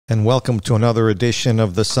And welcome to another edition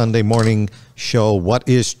of the Sunday morning show, What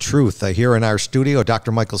is Truth? Here in our studio,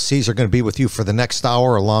 Dr. Michael Caesar going to be with you for the next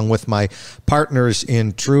hour, along with my partners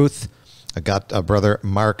in truth. I got Brother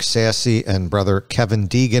Mark Sassy and Brother Kevin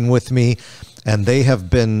Deegan with me, and they have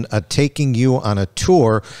been taking you on a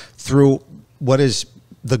tour through what is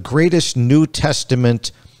the greatest New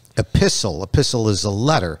Testament epistle. Epistle is a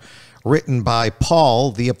letter written by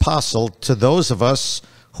Paul, the apostle, to those of us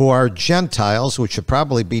who are Gentiles, which should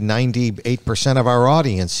probably be 98% of our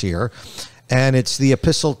audience here. And it's the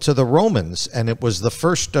epistle to the Romans. And it was the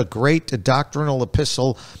first great doctrinal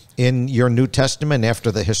epistle in your New Testament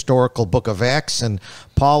after the historical book of Acts. And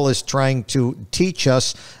Paul is trying to teach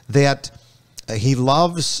us that he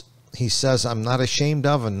loves, he says, I'm not ashamed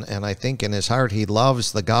of, and I think in his heart he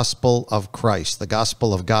loves the gospel of Christ, the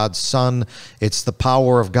gospel of God's Son. It's the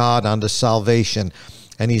power of God unto salvation.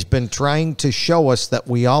 And he's been trying to show us that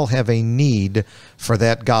we all have a need for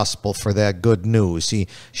that gospel, for that good news. He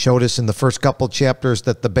showed us in the first couple chapters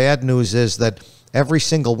that the bad news is that every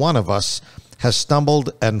single one of us has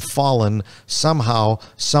stumbled and fallen somehow,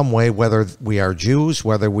 some way, whether we are Jews,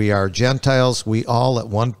 whether we are Gentiles, we all at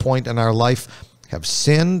one point in our life have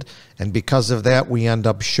sinned, and because of that we end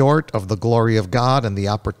up short of the glory of God and the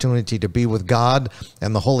opportunity to be with God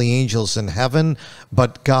and the holy angels in heaven.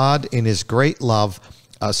 But God, in his great love,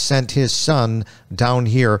 sent his Son down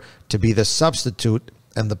here to be the substitute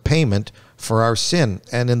and the payment for our sin.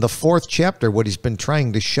 And in the fourth chapter, what he's been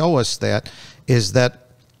trying to show us that is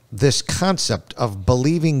that this concept of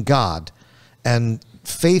believing God and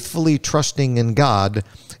faithfully trusting in God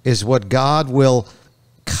is what God will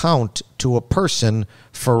count to a person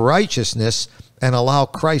for righteousness and allow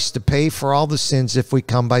Christ to pay for all the sins if we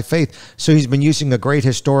come by faith. So he's been using a great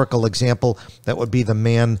historical example that would be the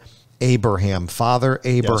man Abraham, Father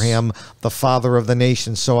Abraham, yes, the father of the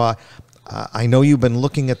nation. So I know you've been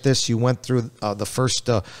looking at this. You went through the first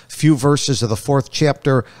few verses of the fourth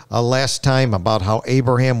chapter last time about how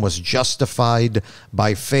Abraham was justified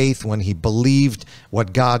by faith when he believed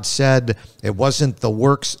what God said. It wasn't the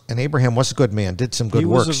works, and Abraham was a good man, did some good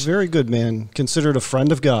works. He was a very good man, considered a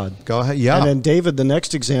friend of God. Go ahead, yeah. And then David, the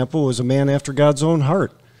next example, was a man after God's own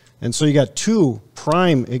heart. And so you got two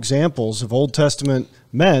prime examples of Old Testament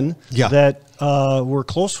men that were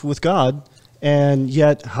close with God, and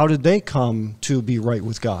yet how did they come to be right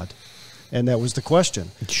with God? And that was the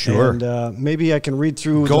question. Sure. And maybe I can read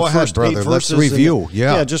through Go the ahead, first brother. 8 Let's verses. review.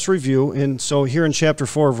 Yeah, just review. And so here in chapter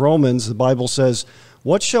 4 of Romans, the Bible says,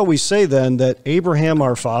 "What shall we say then that Abraham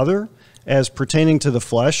our father, as pertaining to the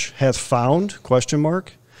flesh, hath found?" Question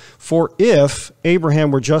mark. "For if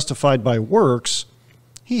Abraham were justified by works,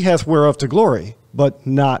 he hath whereof to glory, but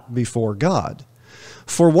not before God.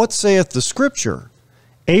 For what saith the Scripture?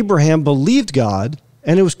 Abraham believed God,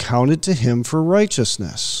 and it was counted to him for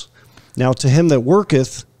righteousness. Now to him that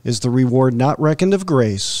worketh is the reward not reckoned of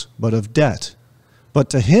grace, but of debt. But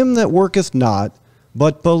to him that worketh not,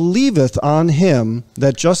 but believeth on him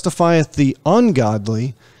that justifieth the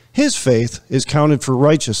ungodly, his faith is counted for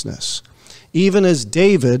righteousness. Even as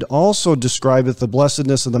David also describeth the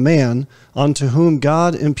blessedness of the man, unto whom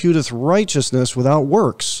God imputeth righteousness without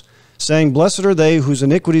works, saying, Blessed are they whose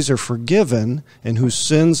iniquities are forgiven, and whose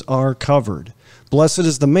sins are covered. Blessed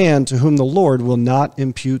is the man to whom the Lord will not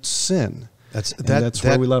impute sin." That's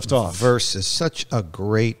where we left off. Verse is such a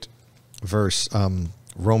great verse,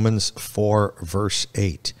 Romans 4, verse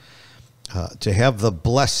 8. To have the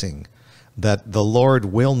blessing that the Lord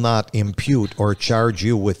will not impute or charge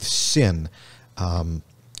you with sin.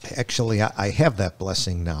 Actually, I have that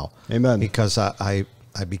blessing now. Amen. Because I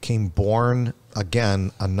became born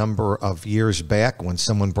again a number of years back when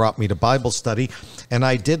someone brought me to Bible study, and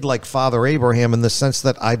I did like Father Abraham in the sense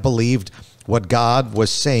that I believed what God was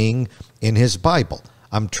saying in his Bible.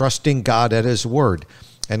 I'm trusting God at his word,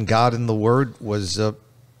 and God in the word was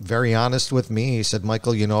very honest with me. He said,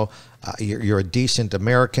 Michael, you know, you're a decent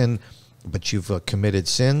American, but you've committed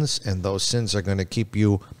sins, and those sins are going to keep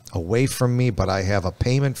you away from me, but I have a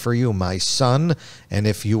payment for you, my son, and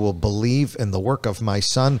if you will believe in the work of my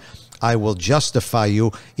son, I will justify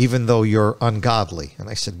you even though you're ungodly. And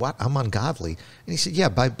I said, what? I'm ungodly? And he said, yeah,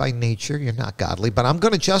 by nature you're not godly, but I'm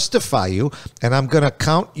going to justify you, and I'm going to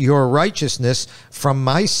count your righteousness from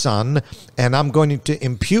my son, and I'm going to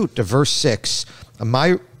impute, to verse 6,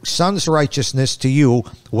 my son's righteousness to you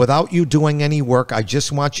without you doing any work. I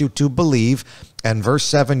just want you to believe. And verse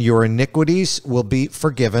 7, your iniquities will be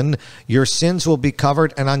forgiven, your sins will be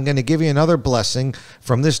covered, and I'm going to give you another blessing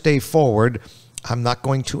from this day forward. I'm not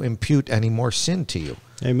going to impute any more sin to you.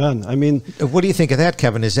 Amen. I mean, what do you think of that,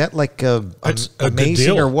 Kevin? Is that like It's a good amazing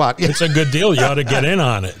deal. or what? It's a good deal. You ought to get in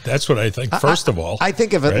on it. That's what I think, first of all. I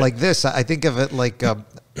think of it right? like this. I think of it like,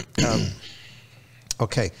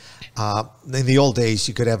 okay, in the old days,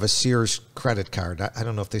 you could have a Sears credit card. I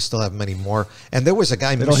don't know if they still have them anymore. And there was a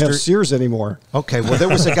guy, they don't have Sears anymore. Okay, well, there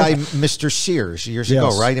was a guy, Mr. Sears, years ago,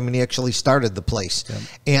 Yes. right? I mean, he actually started the place.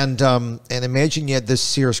 Yeah. And imagine you had this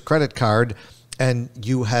Sears credit card, and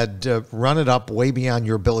you had run it up way beyond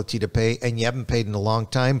your ability to pay, and you haven't paid in a long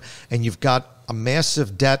time, and you've got a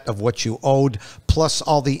massive debt of what you owed, plus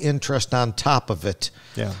all the interest on top of it.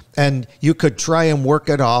 Yeah. And you could try and work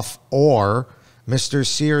it off, or Mr.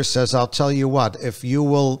 Sears says, I'll tell you what, if you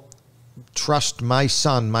will trust my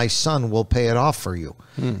son will pay it off for you.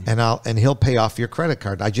 And he'll pay off your credit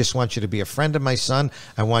card. I just want you to be a friend of my son.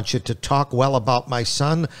 I want you to talk well about my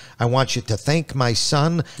son. I want you to thank my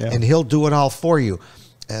son, and he'll do it all for you.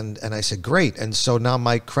 And I said, great. And so now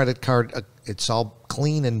my credit card, it's all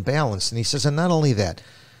clean and balanced. And he says, and not only that,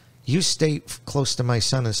 you stay close to my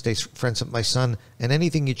son and stay friends with my son, and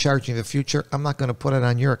anything you charge me in the future, I'm not going to put it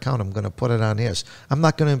on your account. I'm going to put it on his. I'm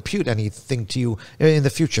not going to impute anything to you in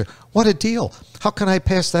the future. What a deal. How can I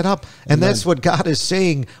pass that up? And that's what God is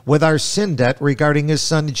saying with our sin debt regarding his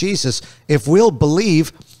son Jesus. If we'll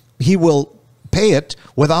believe, he will pay it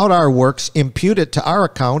without our works, impute it to our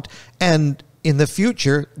account, and in the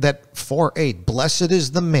future, that 4:8, blessed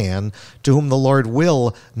is the man to whom the Lord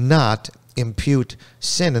will not impute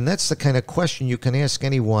sin. And that's the kind of question you can ask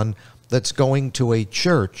anyone that's going to a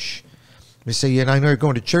church. You say, I know you're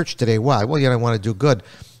going to church today. Why? Well, I want to do good.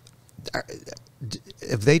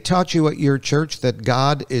 If they taught you at your church that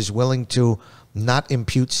God is willing to not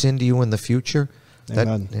impute sin to you in the future,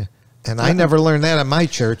 and I never learned that at my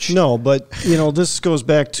church. No, but this goes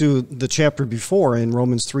back to the chapter before in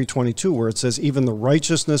Romans 3:22, where it says, even the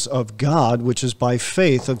righteousness of God, which is by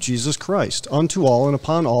faith of Jesus Christ, unto all and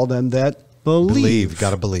upon all them that believe. Got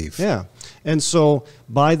to believe. Yeah. And so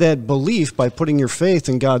by that belief, by putting your faith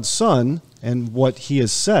in God's Son and what he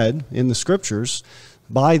has said in the scriptures,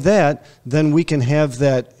 by that, then we can have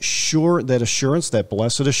that assurance, that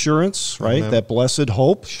blessed assurance, right? Amen. That blessed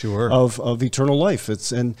hope of eternal life.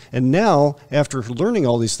 And now, after learning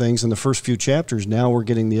all these things in the first few chapters, now we're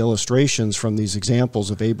getting the illustrations from these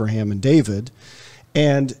examples of Abraham and David.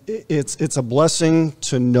 And it's a blessing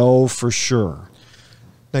to know for sure.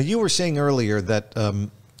 Now, you were saying earlier that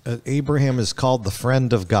Abraham is called the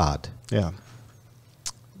friend of God. Yeah.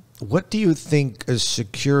 What do you think has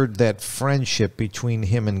secured that friendship between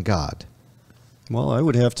him and God? Well, I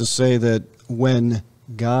would have to say that when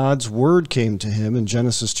God's word came to him in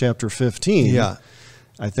Genesis chapter 15,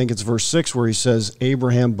 I think it's verse 6 where he says,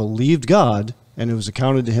 Abraham believed God, and it was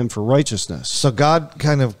accounted to him for righteousness. So God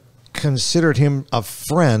kind of considered him a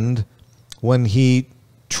friend when he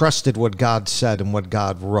trusted what God said and what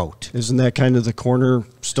God wrote. Isn't that kind of the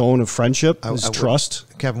cornerstone of friendship, is trust?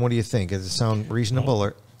 Kevin, what do you think? Does it sound reasonable?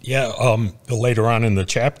 Or Yeah, later on in the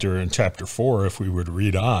chapter, in chapter 4, if we would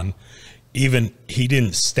read on, even he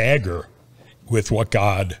didn't stagger with what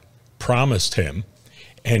God promised him.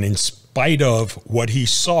 And in spite of what he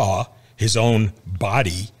saw, his own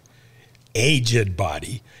body, aged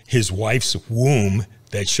body, his wife's womb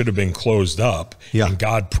that should have been closed up, and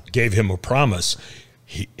God gave him a promise,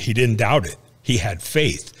 he didn't doubt it. He had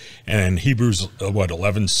faith. And Hebrews,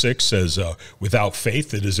 11:6 says, without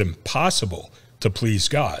faith, it is impossible to please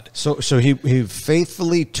God. So he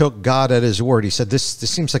faithfully took God at his word. He said, this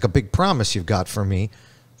seems like a big promise you've got for me,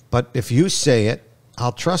 but if you say it,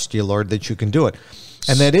 I'll trust you, Lord, that you can do it.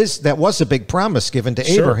 And that was a big promise given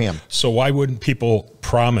to Abraham. So why wouldn't people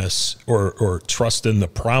promise or trust in the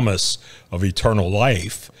promise of eternal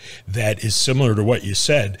life that is similar to what you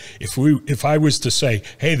said? If I was to say,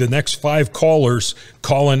 hey, the next 5 callers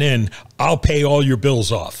calling in, I'll pay all your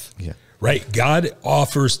bills off. Yeah. Right? God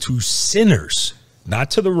offers to sinners, not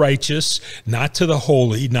to the righteous, not to the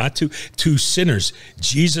holy, not to sinners.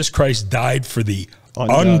 Jesus Christ died for the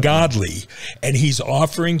ungodly, and he's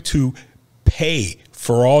offering to pay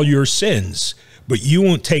for all your sins. But you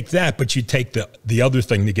won't take that, but you take the other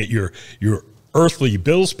thing to get your earthly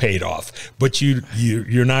bills paid off. But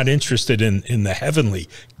you're not interested in the heavenly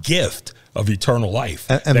gift of eternal life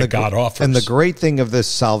that God offers. And the great thing of this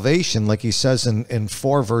salvation, like he says in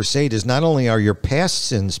 4 verse 8, is not only are your past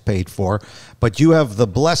sins paid for, but you have the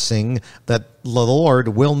blessing that the Lord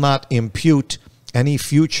will not impute any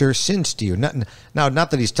future sins to you. Not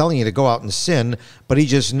that he's telling you to go out and sin, but he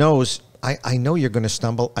just knows I know you're going to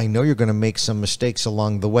stumble. I know you're going to make some mistakes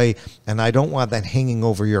along the way, and I don't want that hanging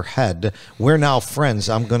over your head. We're now friends.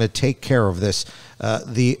 I'm going to take care of this.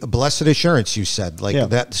 The blessed assurance, you said, like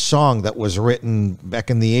that song that was written back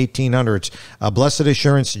in the 1800s. Blessed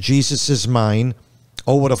assurance, Jesus is mine.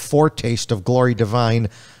 Oh, what a foretaste of glory divine.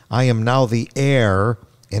 I am now the heir,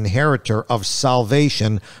 inheritor of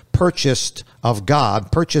salvation, purchased of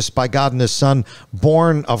God, purchased by God and his Son,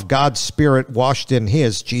 born of God's Spirit, washed in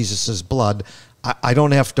his, Jesus' blood. I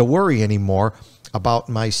don't have to worry anymore about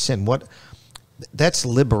my sin. That's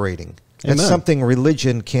liberating. That's Amen. something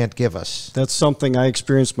religion can't give us. That's something I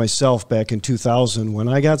experienced myself back in 2000 when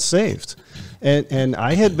I got saved. And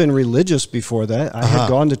I had been religious before that. I had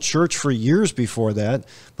gone to church for years before that,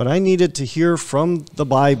 but I needed to hear from the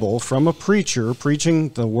Bible, from a preacher preaching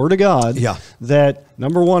the Word of God, that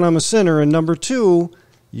number one, I'm a sinner, and number two,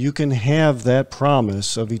 you can have that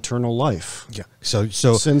promise of eternal life. Yeah. So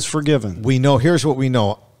sins forgiven. We know, here's what we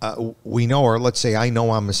know. Or let's say I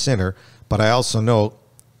know I'm a sinner, but I also know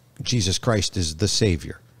Jesus Christ is the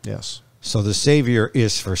Savior. Yes. So the Savior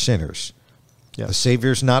is for sinners. Yes. The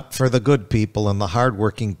Savior's not for the good people and the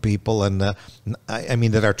hardworking people and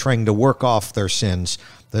that are trying to work off their sins.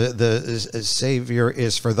 The Savior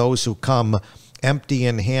is for those who come empty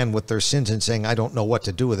in hand with their sins and saying, I don't know what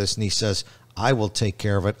to do with this. And he says, I will take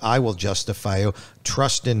care of it. I will justify you.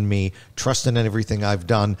 Trust in me. Trust in everything I've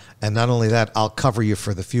done. And not only that, I'll cover you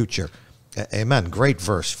for the future. Amen. Great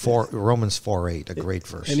verse. Romans 4:8, a great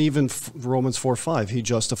verse. And even Romans 4:5, he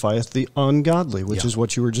justifieth the ungodly, which is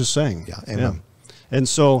what you were just saying. Yeah. Amen. And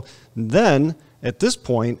so then at this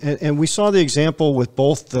point, and we saw the example with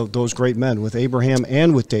both those great men, with Abraham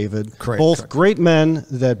and with David, both great men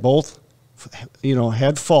that both,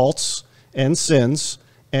 had faults and sins,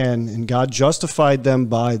 and God justified them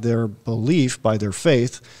by their belief, by their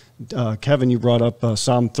faith. Kevin, you brought up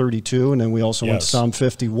Psalm 32, and then we also went to Psalm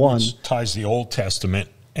 51. Which ties the Old Testament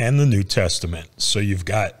and the New Testament. So you've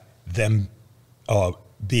got them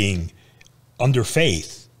being under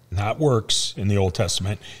faith, not works in the Old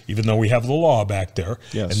Testament, even though we have the law back there.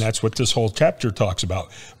 Yes. And that's what this whole chapter talks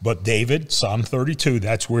about. But David, Psalm 32,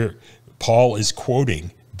 that's where Paul is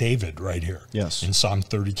quoting David right here. Yes. In Psalm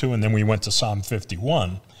 32. And then we went to Psalm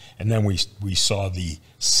 51, and then we saw the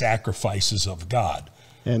sacrifices of God.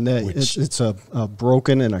 And it's a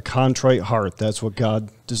broken and a contrite heart. That's what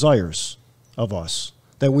God desires of us.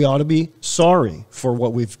 That we ought to be sorry for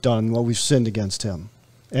what we've done, what we've sinned against him.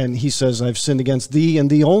 And he says, I've sinned against thee and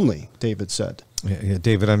thee only, David said. Yeah,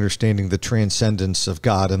 David understanding the transcendence of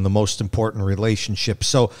God and the most important relationship.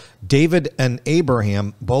 So David and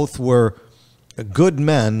Abraham both were good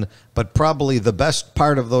men, but probably the best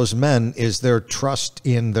part of those men is their trust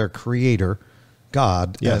in their Creator,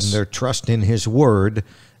 God, and their trust in his word,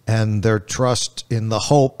 and their trust in the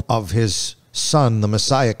hope of his Son, the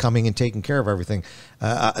Messiah, coming and taking care of everything.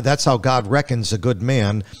 That's how God reckons a good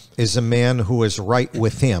man is a man who is right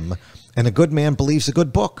with him. And a good man believes a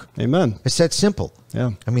good book. Amen. It's that simple.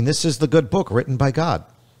 Yeah. I mean, this is the good book written by God.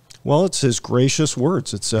 Well, it's his gracious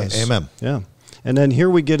words, it says. Amen. Yeah. And then here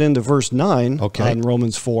we get into verse 9 on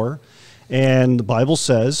Romans 4. And the Bible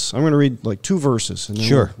says, I'm going to read like two verses, and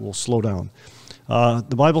then we'll slow down.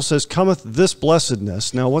 The Bible says, cometh this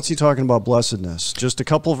blessedness. Now, what's he talking about blessedness? Just a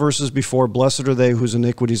couple of verses before, blessed are they whose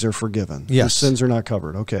iniquities are forgiven, whose sins are not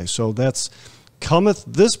covered. Okay, so that's, cometh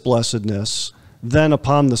this blessedness then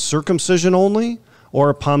upon the circumcision only, or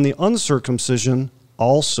upon the uncircumcision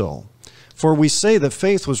also? For we say that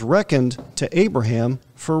faith was reckoned to Abraham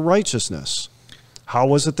for righteousness. How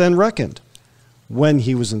was it then reckoned? When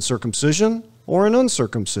he was in circumcision or in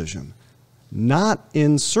uncircumcision? Not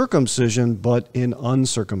in circumcision, but in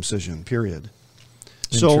uncircumcision, period.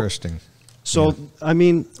 Interesting. So, I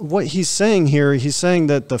mean, what he's saying here, he's saying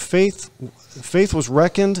that the faith was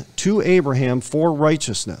reckoned to Abraham for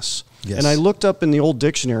righteousness. Yes. And I looked up in the old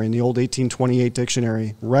dictionary, in the old 1828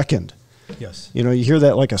 dictionary, reckoned. Yes. You hear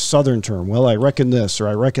that like a Southern term. Well, I reckon this or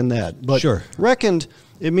I reckon that. But reckoned,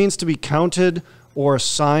 it means to be counted or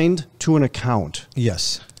assigned to an account.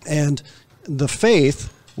 Yes. And the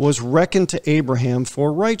faith was reckoned to Abraham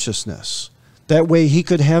for righteousness. That way he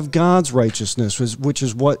could have God's righteousness, which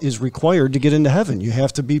is what is required to get into heaven. You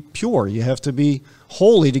have to be pure. You have to be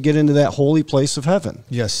holy to get into that holy place of heaven.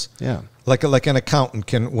 Yes. Yeah. Like an accountant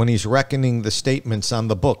can, when he's reckoning the statements on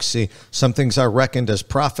the books, see, some things are reckoned as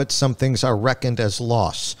profit, some things are reckoned as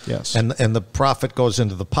loss. Yes. And the profit goes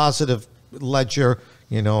into the positive ledger,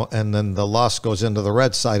 and then the loss goes into the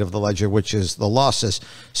red side of the ledger, which is the losses.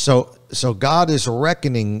 So God is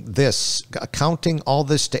reckoning this, accounting all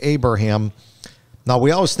this to Abraham. Now,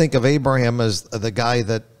 we always think of Abraham as the guy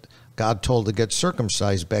that God told to get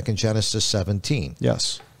circumcised back in Genesis 17.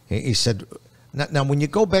 Yes. He said, now when you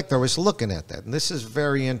go back there, I was looking at that, and this is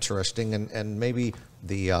very interesting, and maybe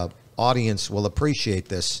the audience will appreciate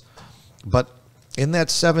this. But in that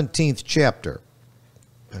 17th chapter,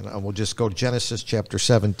 and we'll just go Genesis chapter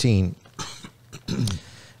 17,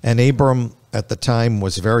 and Abram at the time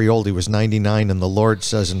was very old. He was 99, and the Lord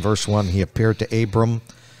says in verse 1, he appeared to Abram,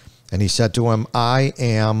 and he said to him, I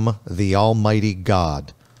am the Almighty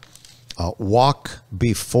God. Walk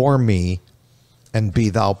before me and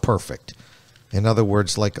be thou perfect. In other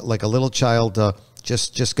words, like a little child,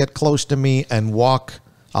 just get close to me and walk.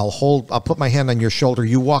 I'll put my hand on your shoulder.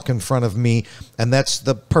 You walk in front of me, and that's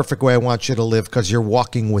the perfect way I want you to live, because you're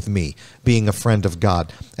walking with me, being a friend of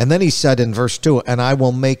God. And then he said in verse 2, and I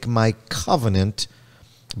will make my covenant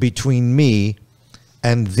between me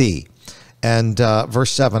and thee. And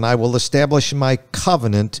verse 7, I will establish my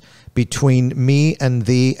covenant between me and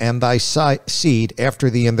thee and thy seed after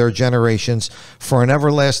thee and their generations for an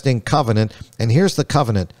everlasting covenant. And here's the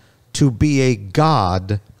covenant: to be a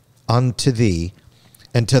God unto thee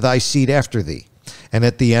and to thy seed after thee. And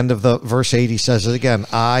at the end of the verse 8, he says it again,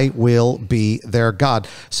 I will be their God.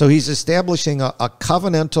 So he's establishing a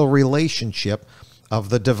covenantal relationship of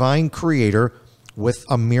the divine creator with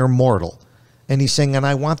a mere mortal. And he's saying, and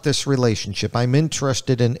I want this relationship. I'm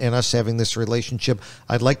interested in us having this relationship.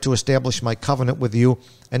 I'd like to establish my covenant with you,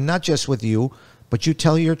 and not just with you, but you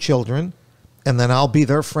tell your children, and then I'll be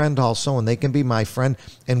their friend also, and they can be my friend,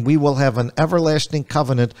 and we will have an everlasting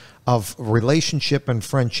covenant of relationship and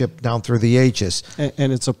friendship down through the ages.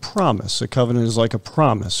 And it's a promise. A covenant is like a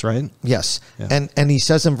promise, right? Yes. Yeah. And he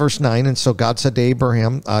says in verse 9, and so God said to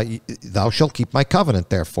Abraham, thou shalt keep my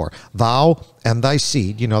covenant, therefore, thou and thy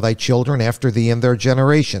seed, thy children after thee and their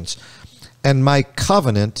generations, and my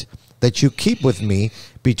covenant that you keep with me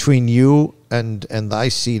between you and thy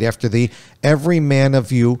seed after thee, every man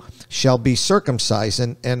of you shall be circumcised.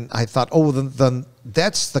 And I thought, then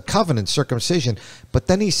that's the covenant, circumcision. But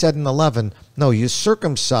then he said in 11, no, you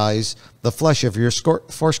circumcise the flesh of your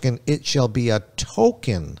foreskin. It shall be a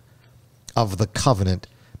token of the covenant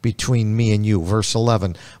between me and you. Verse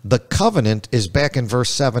 11. The covenant is back in verse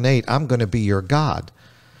 7, 8. I'm going to be your God.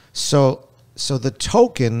 So the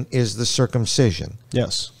token is the circumcision.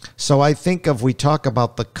 Yes. So I think we talk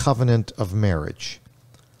about the covenant of marriage,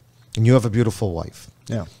 and you have a beautiful wife.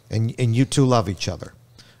 Yeah. And you two love each other.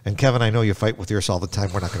 And Kevin, I know you fight with yours all the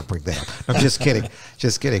time. We're not going to bring that up. I'm just kidding.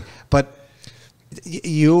 Just kidding. But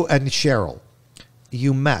you and Cheryl,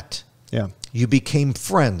 you met. Yeah. You became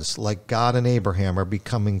friends, like God and Abraham are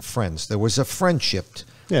becoming friends. There was a friendship.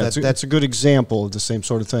 Yeah, that's a good example of the same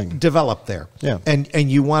sort of thing. Developed there. Yeah.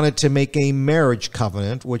 And you wanted to make a marriage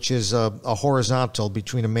covenant, which is a horizontal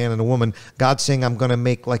between a man and a woman. God saying, I'm going to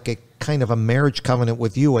make like a kind of a marriage covenant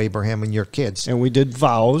with you, Abraham, and your kids. And we did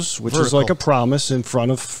vows, which is like a promise in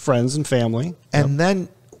front of friends and family. And then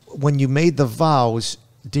when you made the vows,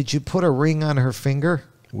 did you put a ring on her finger?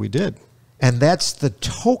 We did. And that's the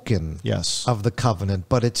token Yes. of the covenant,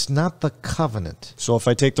 but it's not the covenant. So if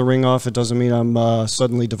I take the ring off, it doesn't mean I'm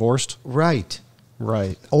suddenly divorced? Right.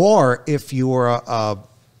 Right. Or if you were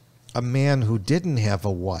a man who didn't have a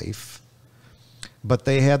wife, but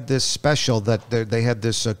they had this special that they had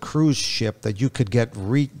this cruise ship that you could get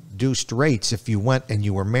reduced rates if you went and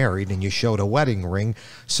you were married and you showed a wedding ring.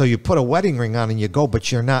 So you put a wedding ring on and you go,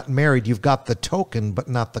 but you're not married. You've got the token, but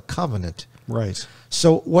not the covenant. Right.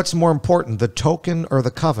 So what's more important, the token or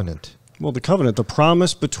the covenant? Well, the covenant, the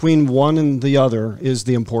promise between one and the other is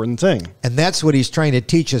the important thing. And that's what he's trying to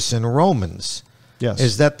teach us in Romans. Yes.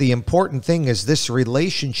 Is that the important thing is this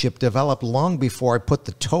relationship developed long before I put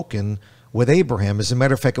the token with Abraham. As a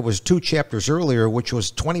matter of fact, it was 2 chapters earlier, which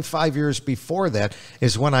was 25 years before that,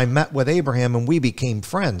 is when I met with Abraham and we became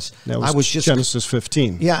friends. That was just Genesis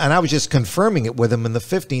 15. Yeah, and I was just confirming it with him in the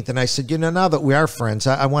 15th, and I said, now that we are friends,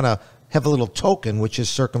 I want to have a little token, which is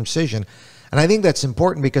circumcision. And I think that's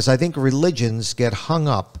important because I think religions get hung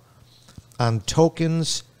up on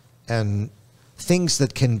tokens and things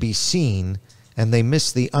that can be seen, and they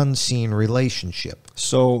miss the unseen relationship.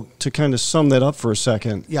 So to kind of sum that up for a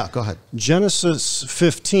second. Yeah, go ahead. Genesis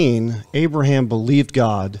 15, Abraham believed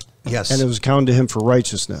God. Yes. And it was counted to him for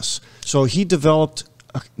righteousness. So he developed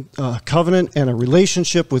a covenant and a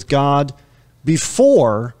relationship with God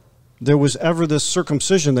before there was ever this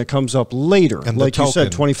circumcision that comes up later. And like you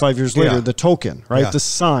said, 25 years later, Yeah. the token, right? Yeah. The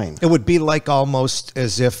sign. It would be like almost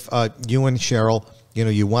as if you and Cheryl,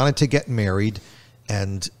 you wanted to get married,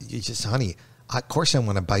 and you just, honey, of course I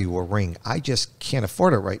want to buy you a ring. I just can't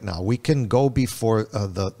afford it right now. We can go before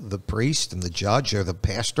the priest and the judge or the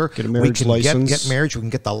pastor. Get a marriage license. Get married. We can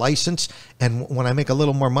get the license. And when I make a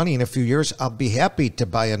little more money in a few years, I'll be happy to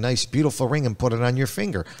buy a nice, beautiful ring and put it on your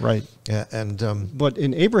finger. Right. But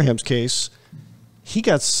in Abraham's case, he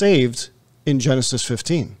got saved in Genesis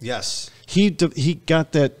 15. Yes. He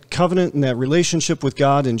got that covenant and that relationship with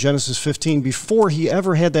God in Genesis 15 before he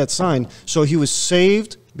ever had that sign. So he was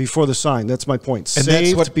saved before the sign. That's my point. And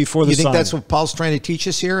Saved before the sign. You think that's what Paul's trying to teach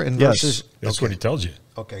us here in Yes. verses? That's what he tells you.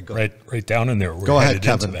 Okay, go right down in there. We're Go ahead, headed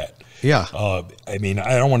Kevin. into that. Yeah. I mean,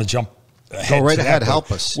 I don't want to jump ahead. Go right to ahead. that, Help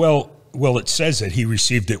but- us. Well, it says that he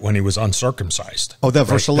received it when he was uncircumcised. Oh, that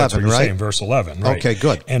verse 11, That's what you're right? saying, verse 11, right? Okay,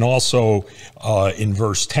 good. And also in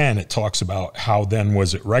verse 10, it talks about how then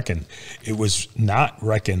was it reckoned. It was not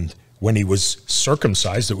reckoned when he was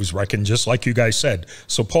circumcised. It was reckoned just like you guys said.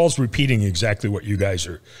 So Paul's repeating exactly what you guys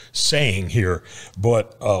are saying here.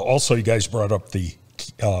 But also you guys brought up the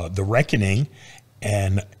reckoning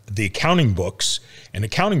and the accounting books. And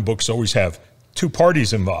accounting books always have two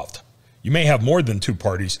parties involved. You may have more than two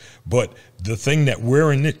parties, but the thing that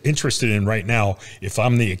we're interested in right now, if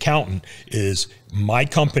I'm the accountant, is my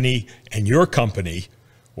company and your company,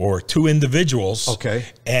 or two individuals. Okay.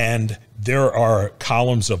 And there are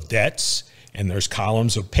columns of debts and there's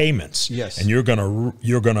columns of payments. Yes. And you're gonna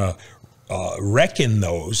reckon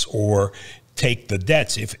those or take the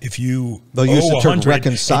debts. If you They'll use the term 100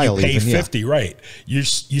 reconcile and you pay even, yeah. 50, right? You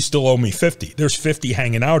still owe me 50. There's 50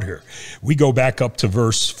 hanging out here. We go back up to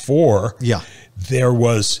verse 4. Yeah. There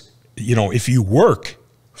was, if you work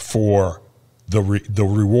for the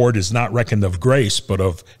reward is not reckoned of grace, but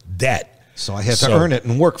of debt. So I had to earn it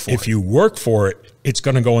and work for it. If you work for it, it's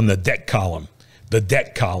going to go in the debt column, the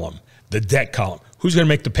debt column, the debt column. Who's going to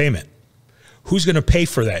make the payment? Who's going to pay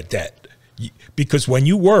for that debt? Because when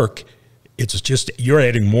you work, it's just you're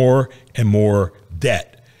adding more and more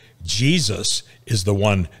debt. Jesus is the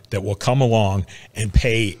one that will come along and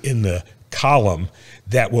pay in the column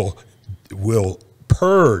that will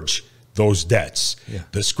purge those debts. Yeah.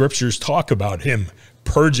 The scriptures talk about him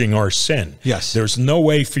purging our sin. Yes. There's no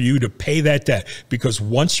way for you to pay that debt because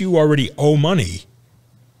once you already owe money,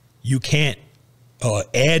 you can't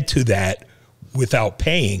add to that without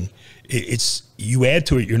paying. You add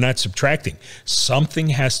to it, you're not subtracting. Something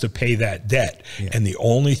has to pay that debt. Yeah. And the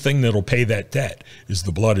only thing that'll pay that debt is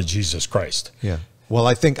the blood of Jesus Christ. Yeah. Well,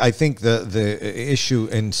 I think the issue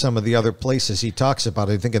in some of the other places he talks about,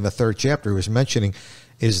 I think in the 3rd chapter he was mentioning,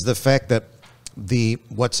 is the fact that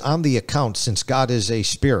what's on the account, since God is a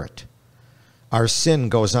spirit, our sin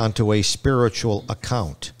goes onto a spiritual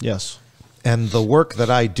account. Yes. And the work that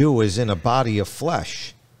I do is in a body of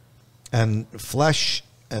flesh. And flesh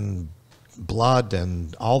and blood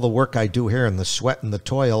and all the work I do here and the sweat and the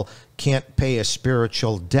toil can't pay a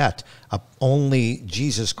spiritual debt. Only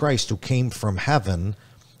Jesus Christ, who came from heaven,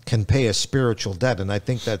 can pay a spiritual debt. And I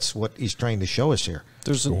think that's what he's trying to show us here.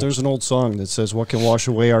 There's an old song that says, "What can wash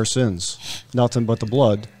away our sins? Nothing but the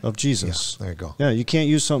blood of Jesus." Yeah, there you go. Yeah, you can't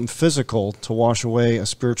use something physical to wash away a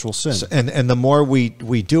spiritual sin. So, and the more we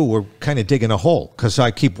do, we're kind of digging a hole because I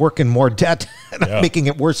keep working more debt and I'm making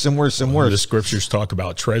it worse and worse and worse. The scriptures talk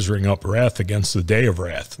about treasuring up wrath against the day of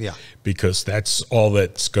wrath. Yeah. Because that's all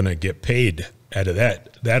that's going to get paid out of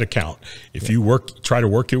that account. If you try to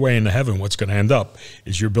work your way into heaven, what's going to end up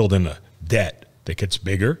is you're building a debt that gets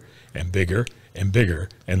bigger and bigger and bigger,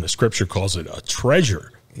 and the scripture calls it a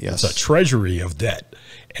treasure. Yes. It's a treasury of debt,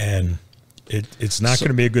 and it's not going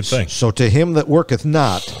to be a good thing. So to him that worketh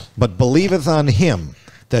not, but believeth on him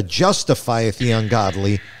that justifieth the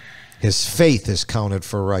ungodly, his faith is counted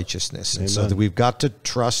for righteousness. And so Amen. we've got to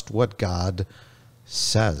trust what God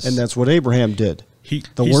says. And that's what Abraham did. He's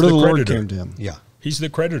The word of the Lord creditor. came to him. Yeah. He's the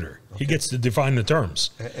creditor. He gets to define the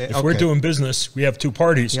terms. If we're okay. doing business, we have two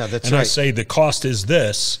parties, Yeah, that's and I right. say the cost is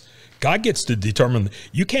this. God gets to determine.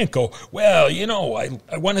 You can't go, well,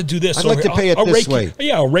 I want to do this. I'd like to pay it this way.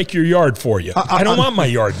 I'll rake your yard for you. I don't want my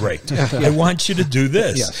yard raked. I want you to do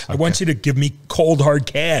this. Yes, I want you to give me cold, hard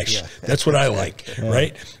cash. Yeah. That's what I like,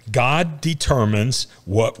 right? God determines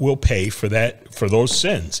what will pay for those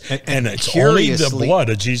sins. And it's only the curiously, blood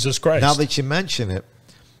of Jesus Christ. Now that you mention it,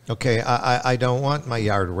 okay, I don't want my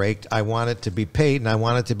yard raked. I want it to be paid, and I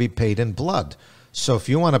want it to be paid in blood. So if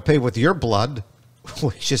you want to pay with your blood,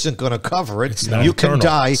 which isn't going to cover it, It's not you eternal. can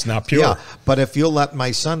die. It's not pure. Yeah, but if you'll let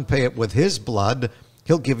my son pay it with his blood,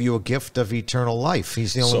 he'll give you a gift of eternal life.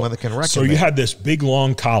 He's the only one that can reckon So you that. had this big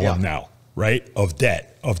long column Yeah. now, right? Of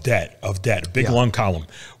debt, a big Yeah. long column.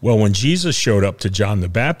 Well, when Jesus showed up to John the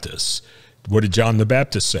Baptist, what did John the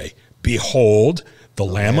Baptist say? Behold, the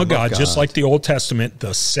Lamb of God, just like the Old Testament,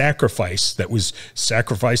 the sacrifice that was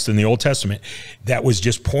sacrificed in the Old Testament, that was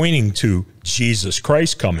just pointing to Jesus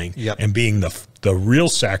Christ coming and being the real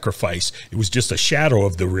sacrifice. It was just a shadow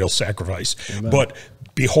of the real sacrifice. Amen. But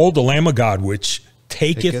behold the Lamb of God, which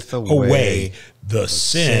taketh away the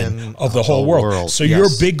sin of the whole world. So your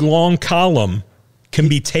big, long column can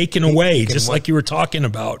be taken away, just like you were talking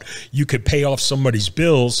about. You could pay off somebody's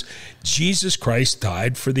bills. Jesus Christ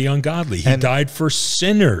died for the ungodly. He died for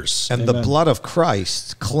sinners. And the blood of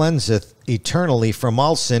Christ cleanseth eternally from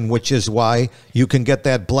all sin, which is why you can get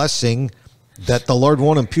that blessing that the Lord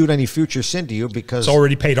won't impute any future sin to you, because it's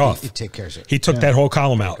already paid off. He takes care of it. He took that whole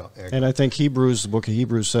column out. And I think the book of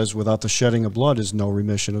Hebrews says, without the shedding of blood is no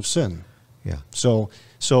remission of sin. Yeah. So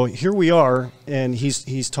here we are, and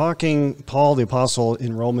he's talking, Paul the apostle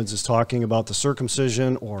in Romans is talking about the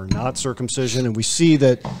circumcision or not circumcision, and we see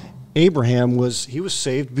that Abraham was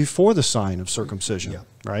saved before the sign of circumcision,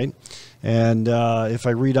 right? And if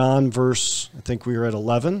I read on verse, I think we were at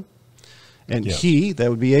 11, and he, that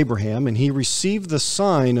would be Abraham, and he received the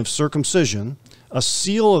sign of circumcision, a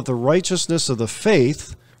seal of the righteousness of the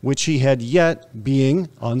faith, which he had yet being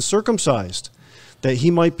uncircumcised, that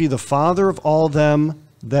he might be the father of all them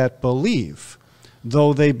that believe,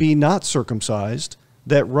 though they be not circumcised,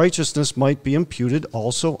 that righteousness might be imputed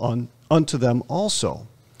also unto them also.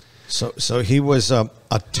 So he was a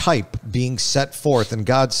type being set forth, and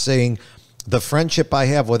God's saying, the friendship I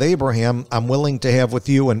have with Abraham, I'm willing to have with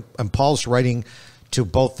you. And Paul's writing to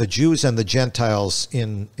both the Jews and the Gentiles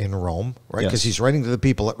in Rome, right? Because he's writing to the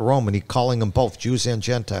people at Rome, and he's calling them both Jews and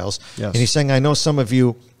Gentiles. And he's saying, I know some of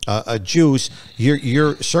you Jews,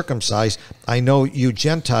 you're circumcised. I know you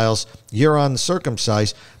Gentiles, you're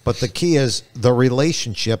uncircumcised. But the key is the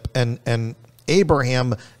relationship, and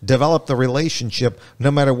Abraham developed the relationship no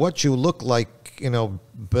matter what you look like,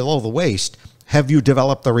 below the waist. Have you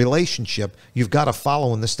developed the relationship? You've got to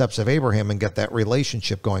follow in the steps of Abraham and get that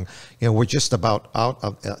relationship going. We're just about out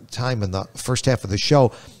of time in the first half of the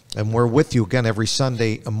show, and we're with you again every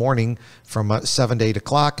Sunday morning from 7 to 8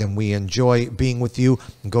 o'clock, and we enjoy being with you.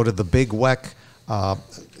 Go to the Big WECK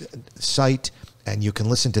site, and you can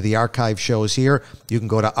listen to the archive shows here. You can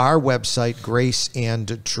go to our website,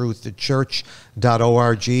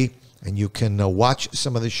 graceandtruthchurch.org, and you can watch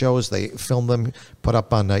some of the shows. They film them, put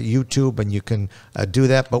up on YouTube, and you can do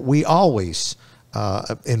that. But we always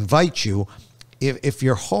invite you, if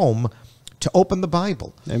you're home, to open the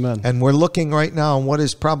Bible. Amen. And we're looking right now on what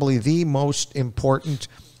is probably the most important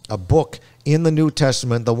book in the New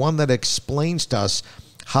Testament, the one that explains to us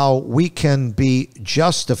how we can be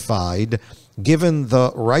justified, given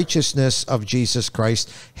the righteousness of Jesus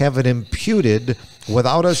Christ, have it imputed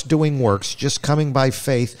without us doing works, just coming by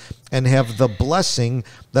faith, and have the blessing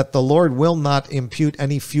that the Lord will not impute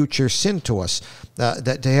any future sin to us.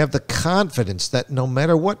 That to have the confidence that no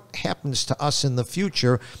matter what happens to us in the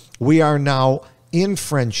future, we are now in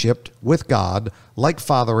friendship with God, like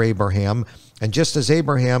Father Abraham. And just as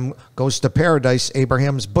Abraham goes to paradise,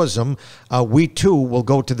 Abraham's bosom, we too will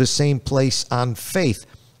go to the same place on faith.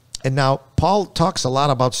 And now, Paul talks a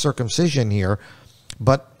lot about circumcision here,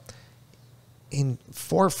 but in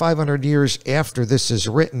 400 or 500 years after this is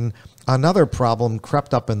written, another problem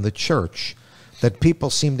crept up in the church that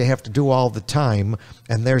people seem to have to do all the time,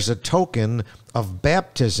 and there's a token of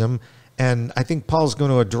baptism, and I think Paul's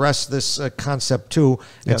going to address this concept too.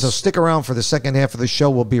 And so stick around for the second half of the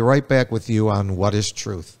show. We'll be right back with you on What is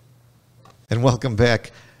Truth. And welcome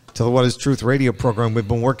back to the What is Truth radio program. We've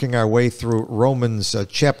been working our way through Romans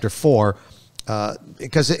chapter 4,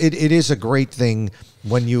 because it is a great thing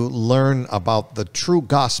when you learn about the true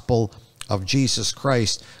gospel of Jesus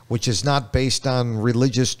Christ, which is not based on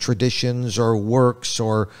religious traditions or works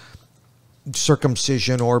or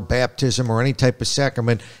circumcision or baptism or any type of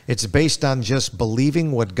sacrament. It's based on just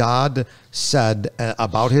believing what God said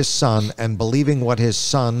about his son, and believing what his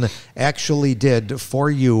son actually did for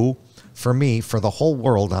you, for me, for the whole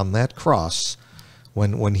world on that cross,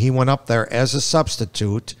 when he went up there as a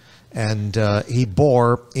substitute, and he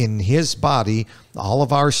bore in his body all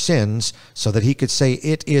of our sins so that he could say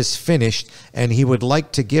it is finished, and he would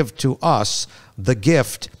like to give to us the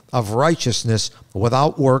gift of righteousness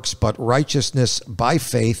without works, but righteousness by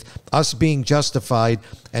faith, us being justified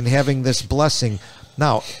and having this blessing.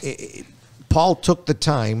 Now, Paul took the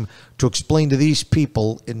time to explain to these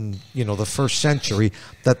people in the first century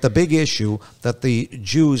that the big issue that the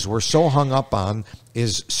Jews were so hung up on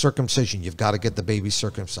is circumcision. You've got to get the baby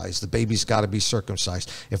circumcised. The baby's got to be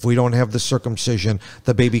circumcised. If we don't have the circumcision,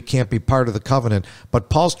 the baby can't be part of the covenant. But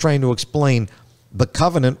Paul's trying to explain the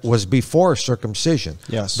covenant was before circumcision.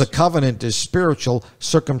 Yes. The covenant is spiritual.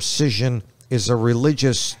 Circumcision is a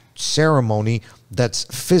religious ceremony that's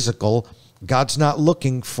physical. God's not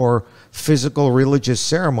looking for physical religious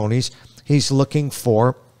ceremonies. He's looking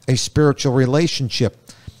for a spiritual relationship.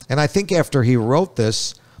 And I think after he wrote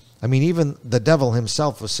this, I mean, even the devil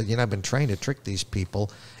himself was said, I've been trying to trick these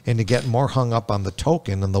people into getting more hung up on the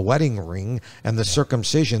token and the wedding ring and the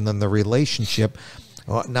circumcision than the relationship.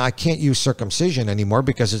 Well, now, I can't use circumcision anymore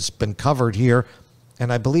because it's been covered here,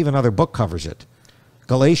 and I believe another book covers it.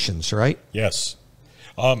 Galatians, right? Yes.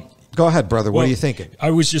 Go ahead, brother. What are you thinking?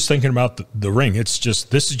 I was just thinking about the ring. This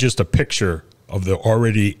is just a picture of the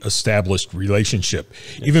already established relationship.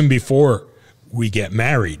 Yes. Even before we get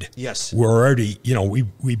married, yes, we're already,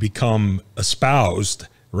 we become espoused,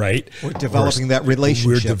 right? We're developing that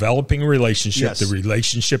relationship. We're developing a relationship. Yes. The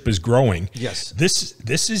relationship is growing. Yes.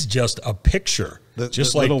 This is just a picture.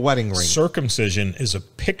 Just the like little wedding ring. Circumcision is a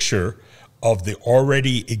picture of the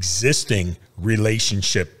already existing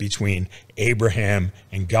relationship between Abraham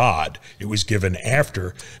and God. It was given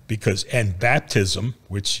after and baptism,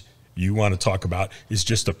 which you want to talk about, is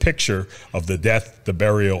just a picture of the death, the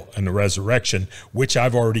burial, and the resurrection, which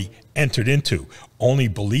I've already entered into. Only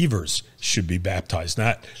believers should be baptized.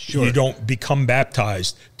 You don't become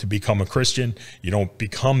baptized to become a Christian. You don't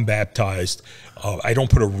become baptized. I don't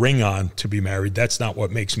put a ring on to be married. That's not what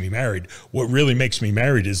makes me married. What really makes me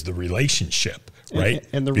married is the relationship, right?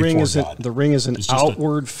 And the ring is an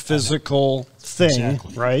outward physical thing,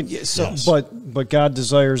 exactly. right? Yeah, so, yes. But God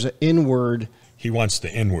desires an inward. He wants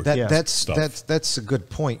the inward. That's a good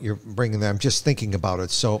point you're bringing there. I'm just thinking about it.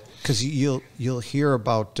 So, because you'll hear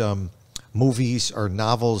about movies or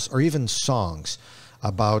novels or even songs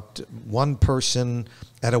about one person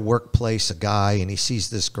at a workplace, a guy, and he sees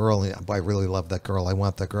this girl, and I really love that girl. I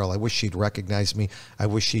want that girl. I wish she'd recognize me. I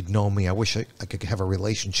wish she'd know me. I wish I could have a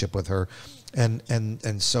relationship with her.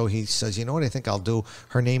 And so he says, you know what I think I'll do?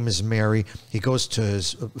 Her name is Mary. He goes to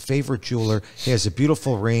his favorite jeweler. He has a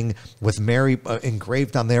beautiful ring with Mary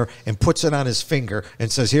engraved on there and puts it on his finger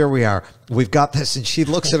and says, here we are. We've got this. And she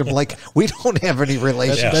looks at him like, we don't have any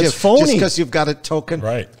relationship. That's phony. Just because you've got a token.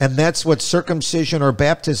 Right. And that's what circumcision or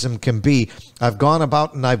baptism can be. I've gone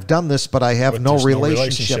about and I've done this, but I have no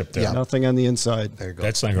relationship. There. Yeah. Nothing on the inside. There you go.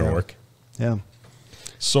 That's not going to work. Yeah.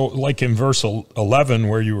 So like in verse 11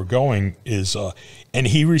 where you were going is, and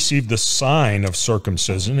he received the sign of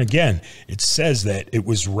circumcision. Again, it says that it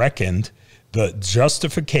was reckoned, the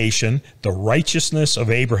justification, the righteousness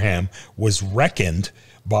of Abraham was reckoned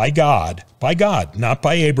by God, not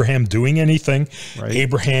by Abraham doing anything. Right.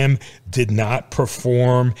 Abraham did not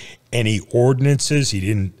perform any ordinances. He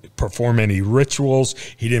didn't perform any rituals.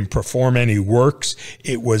 He didn't perform any works.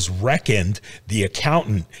 It was reckoned. The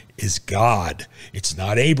accountant is God. It's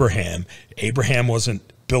not Abraham. Abraham wasn't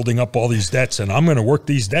building up all these debts and I'm going to work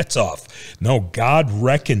these debts off. No, God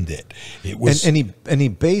reckoned it. It was, and he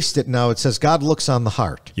based it. Now it says God looks on the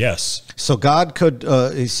heart. Yes. So God could.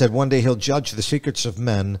 He said one day He'll judge the secrets of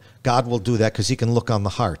men. God will do that because He can look on the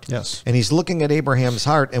heart. Yes. And He's looking at Abraham's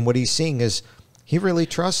heart, and what He's seeing is he really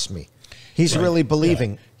trusts me. He's really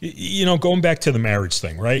believing. Yeah. Going back to the marriage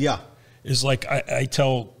thing, right? Yeah. Is like I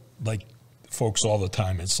tell like folks all the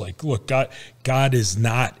time. It's like, look, God is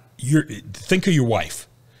not. Think of your wife.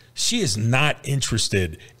 She is not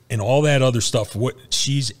interested in all that other stuff. What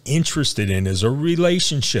she's interested in is a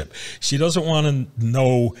relationship. She doesn't want to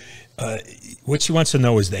know. What she wants to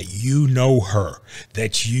know is that you know her,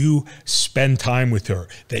 that you spend time with her,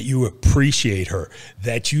 that you appreciate her,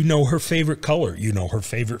 that you know her favorite color, you know her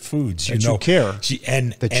favorite foods, that you care,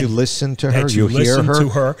 you listen to her, you listen hear her. To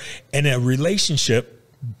her. And a relationship,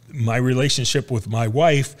 my relationship with my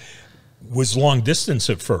wife was long distance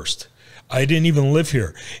at first. I didn't even live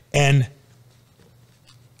here, and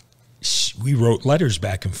we wrote letters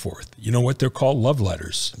back and forth. You know what they're called? Love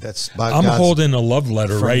letters. I'm holding a love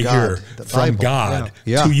letter right here from God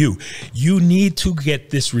to you. You need to get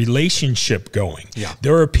this relationship going. Yeah.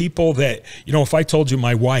 There are people that, if I told you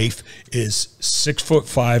my wife is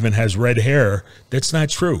 6'5" and has red hair, that's not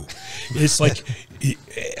true. It's like,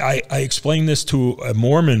 I explained this to a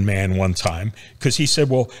Mormon man one time because he said,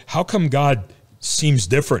 well, how come God seems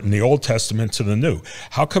different in the Old Testament to the New?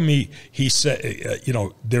 How come he said,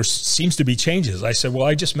 there seems to be changes? I said, well,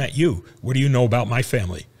 I just met you. What do you know about my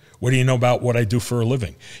family? What do you know about what I do for a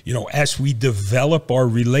living? As we develop our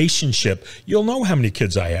relationship, you'll know how many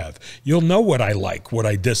kids I have. You'll know what I like, what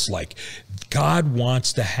I dislike. God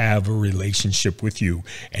wants to have a relationship with you,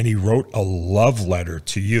 and He wrote a love letter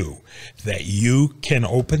to you that you can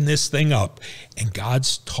open this thing up, and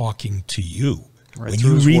God's talking to you. Right, when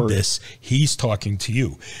you read this, He's talking to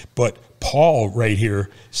you. But Paul right here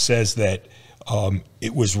says that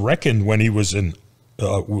it was reckoned when he was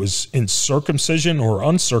was in circumcision or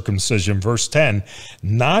uncircumcision, verse 10,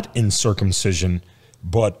 not in circumcision,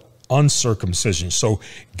 but uncircumcision. So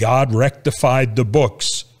God rectified the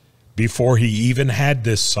books before he even had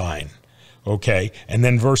this sign. Okay. And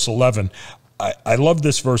then verse 11, I love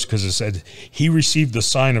this verse because it said, he received the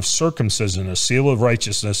sign of circumcision, a seal of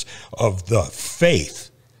righteousness of the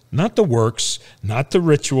faith, not the works, not the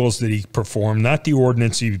rituals that he performed, not the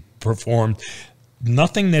ordinance he performed,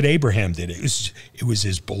 nothing that Abraham did. It was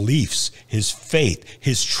his beliefs, his faith,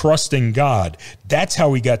 his trust in God. That's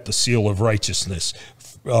how he got the seal of righteousness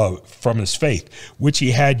from his faith, which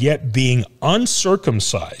he had, yet being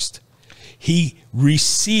uncircumcised. He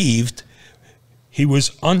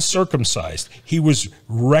was uncircumcised. He was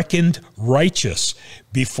reckoned righteous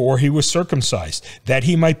before he was circumcised, that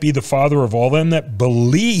he might be the father of all them that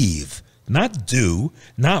believe, not do,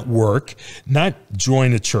 not work, not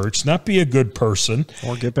join a church, not be a good person.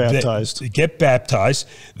 Or get baptized. Get baptized,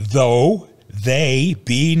 though they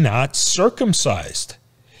be not circumcised,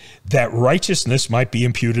 that righteousness might be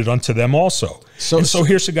imputed unto them also. So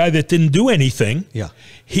here's a guy that didn't do anything. Yeah.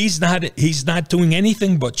 He's not doing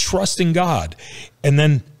anything but trusting God. And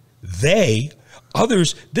then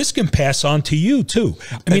others, this can pass on to you too.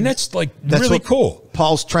 I mean, that's really cool.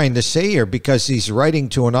 Paul's trying to say here, because he's writing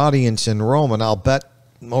to an audience in Rome, and I'll bet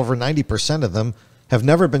over 90% of them have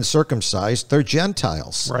never been circumcised. They're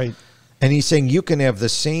Gentiles. Right. And he's saying you can have the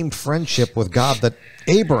same friendship with God that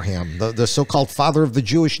Abraham, the so-called father of the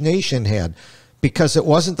Jewish nation, had, because it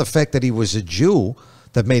wasn't the fact that he was a Jew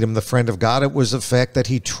that made him the friend of God. It was the fact that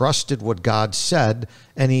he trusted what God said,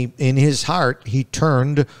 and in his heart, he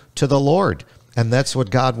turned to the Lord. And that's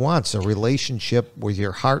what God wants, a relationship with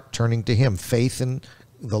your heart turning to him, faith in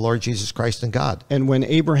the Lord Jesus Christ and God. And when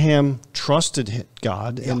Abraham trusted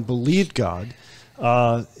God and believed God,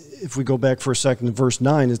 if we go back for a second to verse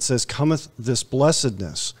 9, it says, cometh this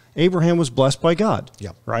blessedness. Abraham was blessed by God,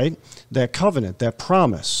 right? That covenant, that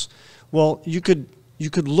promise. Well, you could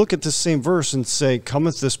look at the same verse and say,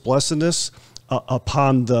 cometh this blessedness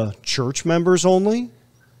upon the church members only,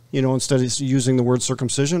 instead of using the word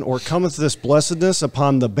circumcision, or cometh this blessedness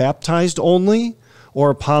upon the baptized only, or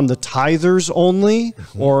upon the tithers only,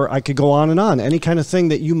 or I could go on and on. Any kind of thing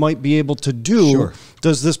that you might be able to do. Sure.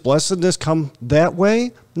 Does this blessedness come that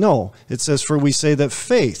way? No. It says, for we say that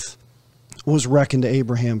faith was reckoned to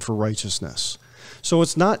Abraham for righteousness. So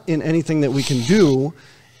it's not in anything that we can do,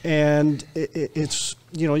 and it's,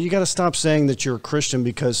 you got to stop saying that you're a Christian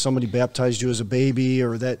because somebody baptized you as a baby,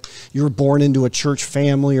 or that you were born into a church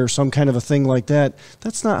family or some kind of a thing like that.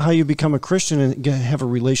 That's not how you become a Christian and have a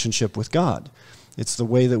relationship with God. It's the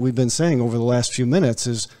way that we've been saying over the last few minutes,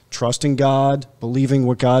 is trusting God, believing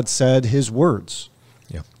what God said, his words.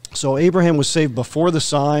 Yeah. So Abraham was saved before the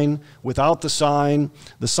sign, without the sign.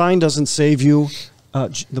 The sign doesn't save you.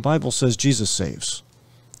 The Bible says Jesus saves.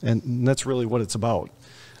 And that's really what it's about.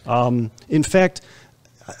 In fact,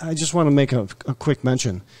 I just want to make a quick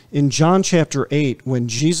mention. In John chapter 8, when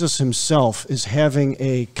Jesus himself is having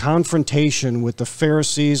a confrontation with the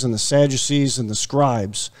Pharisees and the Sadducees and the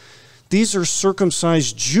scribes, these are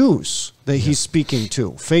circumcised Jews that he's speaking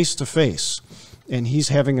to face, and he's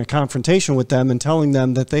having a confrontation with them and telling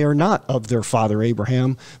them that they are not of their father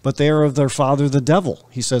Abraham, but they are of their father the devil,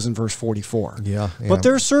 he says in verse 44. Yeah. But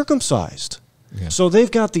they're circumcised. Yeah. So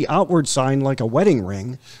they've got the outward sign like a wedding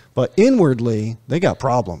ring, but inwardly they got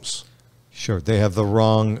problems. Sure, they have the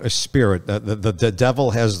wrong spirit. The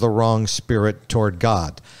devil has the wrong spirit toward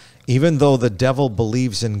God. Even though the devil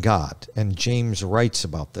believes in God, and James writes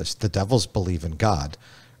about this, the devils believe in God.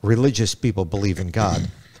 Religious people believe in God,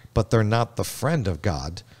 but they're not the friend of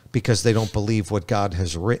God because they don't believe what God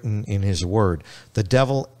has written in his word. The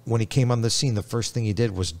devil, when he came on the scene, the first thing he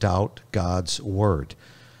did was doubt God's word.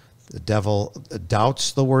 The devil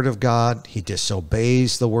doubts the word of God. He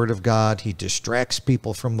disobeys the word of God. He distracts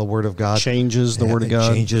people from the word of God. Changes the word of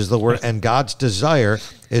God. Changes the word. And God's desire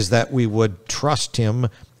is that we would trust him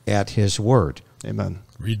at his word. Amen.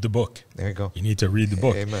 Read the book. There you go. You need to read the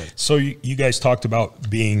book. Amen. So you guys talked about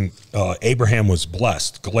being, Abraham was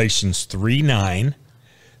blessed. Galatians 3:9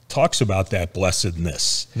 talks about that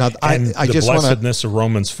blessedness. Now, and I the just blessedness of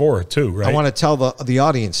Romans 4 too, right? I want to tell the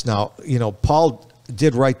audience now, Paul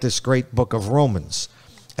did write this great book of Romans,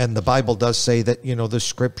 and the Bible does say that, the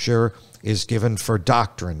scripture is given for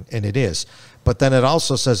doctrine, and it is. But then it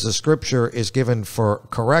also says the scripture is given for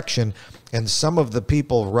correction, and some of the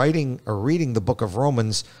people writing or reading the book of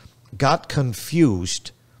Romans got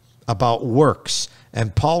confused about works,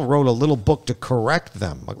 and Paul wrote a little book to correct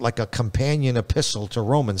them, like a companion epistle to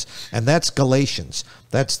Romans, and that's Galatians.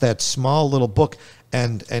 That's that small little book,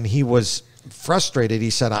 and he was frustrated. He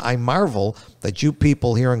said, I marvel that you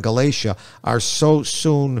people here in Galatia are so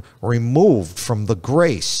soon removed from the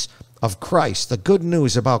grace of Christ, the good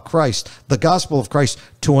news about Christ, the gospel of Christ,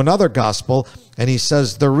 to another gospel. And he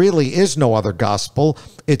says there really is no other gospel.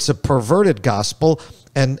 It's a perverted gospel.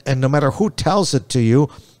 And no matter who tells it to you,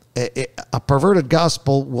 a perverted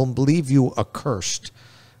gospel will leave you accursed.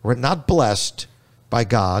 We're not blessed by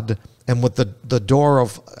God and with the door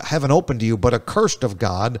of heaven open to you, but accursed of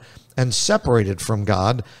God and separated from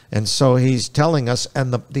God. And so he's telling us,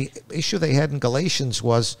 and the issue they had in Galatians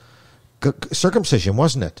was circumcision,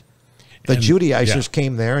 wasn't it? The Judaizers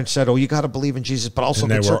came there and said, oh, you got to believe in Jesus, but also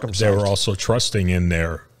get circumcised. They were also trusting in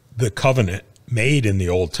the covenant made in the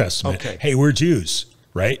Old Testament. Okay. Hey, we're Jews,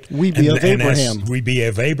 right? We be of Abraham. We be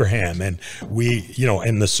of Abraham. And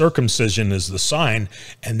and the circumcision is the sign,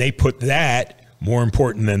 and they put that more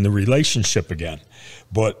important than the relationship again.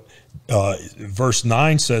 But verse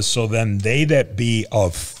 9 says, so then they that be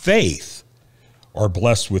of faith are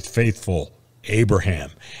blessed with faithful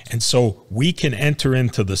Abraham. And so we can enter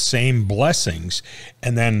into the same blessings.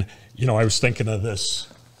 And then, I was thinking of this.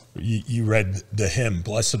 You read the hymn,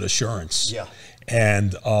 Blessed Assurance. Yeah.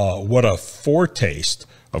 And what a foretaste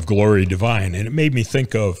of glory divine. And it made me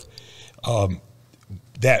think of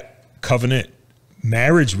that covenant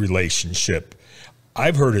marriage relationship.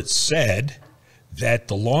 I've heard it said that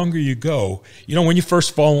the longer you go, when you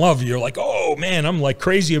first fall in love, you're like, oh man, I'm like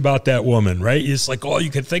crazy about that woman, right? It's like all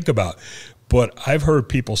you can think about. But I've heard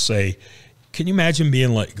people say, can you imagine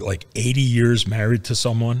being like 80 years married to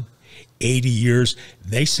someone? 80 years,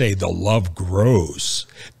 they say the love grows.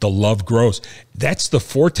 The love grows. That's the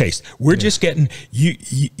foretaste. We're just getting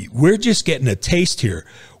we're just getting a taste here.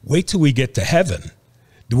 Wait till we get to heaven.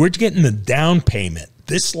 We're getting the down payment.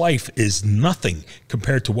 This life is nothing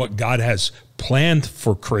compared to what God has planned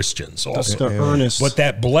for Christians. That's the earnest. But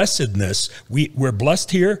that blessedness, we're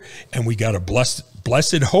blessed here, and we got a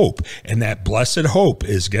blessed hope. And that blessed hope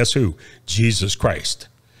is, guess who? Jesus Christ.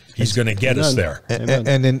 He's going to get us there.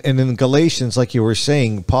 And in Galatians, like you were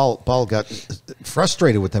saying, Paul got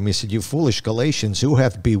frustrated with them. He said, you foolish Galatians, who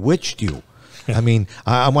hath bewitched you? I mean,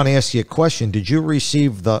 I want to ask you a question. Did you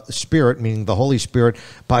receive the Spirit, meaning the Holy Spirit,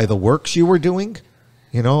 by the works you were doing,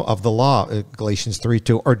 of the law, Galatians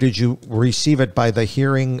 3:2, or did you receive it by the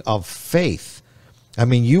hearing of faith? I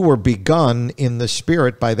mean, you were begun in the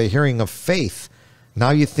Spirit by the hearing of faith. Now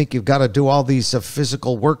you think you've got to do all these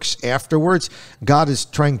physical works afterwards? God is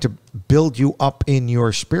trying to build you up in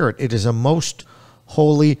your spirit. It is a most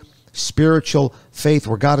holy spiritual faith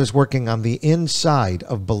where God is working on the inside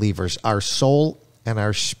of believers. Our soul and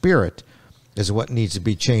our spirit is what needs to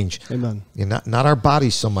be changed. Amen. Not our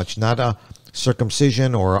bodies so much, not a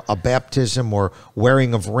circumcision or a baptism or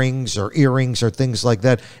wearing of rings or earrings or things like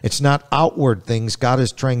that. It's not outward things. God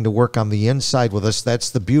is trying to work on the inside with us. That's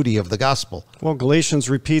the beauty of the gospel. Well, Galatians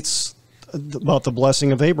repeats about the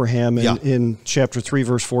blessing of Abraham in chapter 3,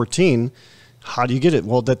 verse 14. How do you get it?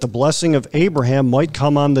 Well, that the blessing of Abraham might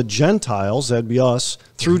come on the Gentiles, that'd be us,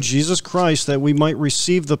 through Jesus Christ, that we might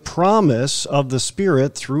receive the promise of the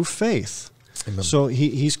Spirit through faith. Amen. So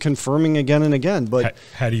he's confirming again and again. But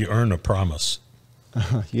how do you earn a promise?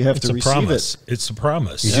 You have to receive promise. it. It's a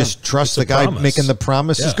promise. You just trust the guy making the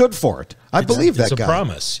promise is good for it. I believe that guy. It's a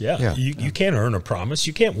promise. Yeah. You can't earn a promise.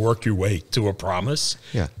 You can't work your way to a promise.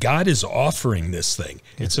 Yeah. God is offering this thing.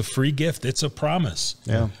 It's a free gift. It's a promise.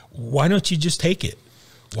 Yeah. Why don't you just take it?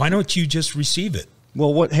 Why don't you just receive it?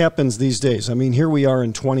 Well, what happens these days? I mean, here we are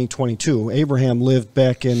in 2022. Abraham lived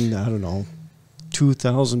back in,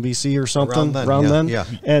 2000 BC or something, around then. Yeah.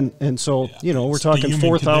 And so, we're talking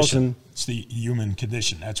 4,000. It's the human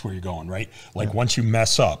condition. That's where you're going, right? Like once you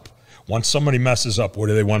mess up, once somebody messes up, what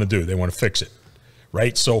do they want to do? They want to fix it,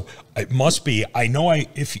 right? So it must be,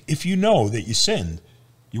 if you know that you sinned,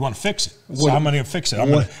 you want to fix it. So I'm going to fix it.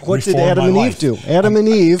 What did Adam and Eve do? Adam and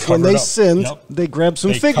Eve, when they sinned, they grabbed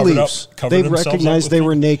some fig leaves. They recognized they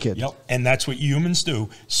were naked. Yep. And that's what humans do.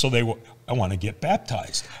 So I want to get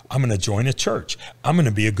baptized. I'm going to join a church. I'm going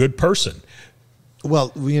to be a good person.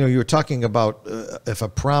 Well, you were talking about if a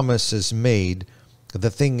promise is made,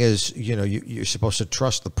 the thing is, you're supposed to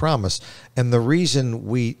trust the promise. And the reason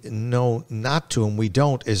we know not to and we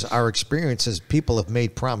don't is our experiences. People have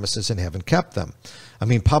made promises and haven't kept them. I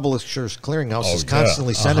mean, Publishers Clearinghouse is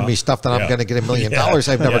constantly sending me stuff that I'm going to get $1 million.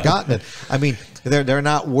 I've never gotten it. I mean, they're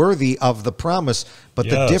not worthy of the promise. But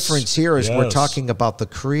the difference here is we're talking about the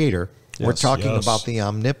Creator. We're talking about the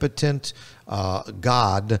omnipotent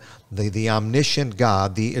God, the omniscient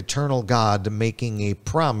God, the eternal God making a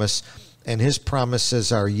promise. and his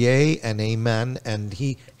promises are yea and amen, and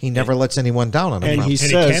he never lets anyone down on a And promise.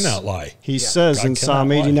 he And he says, cannot lie. He says God in Psalm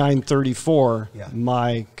cannot lie. 89:34, Yeah.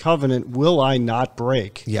 my covenant will I not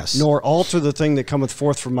break, Yes. nor alter the thing that cometh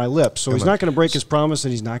forth from my lips. So he's on. not going to break his promise,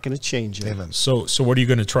 and he's not going to change it. Amen. So what are you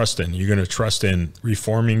going to trust in? You're going to trust in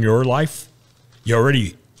reforming your life? You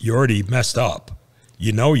already messed up.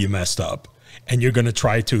 You know you messed up. And you're going to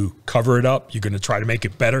try to cover it up. You're going to try to make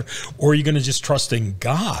it better, or you're going to just trust in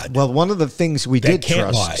God. Well, one of the things we That did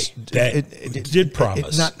can't trust, lie. That did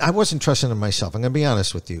promise. I wasn't trusting in myself. I'm going to be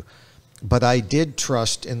honest with you, but I did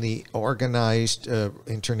trust in the organized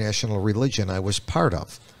international religion I was part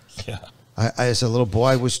of. Yeah. As a little boy,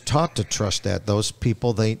 I was taught to trust that. Those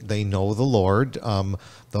people, they know the Lord.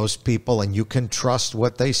 Those people, and you can trust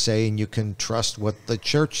what they say, and you can trust what the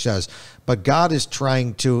church says. But God is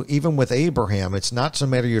trying to, even with Abraham, it's not so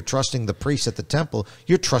matter you're trusting the priest at the temple,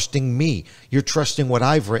 you're trusting me. You're trusting what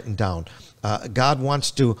I've written down. God wants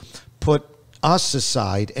to put us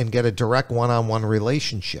aside and get a direct one-on-one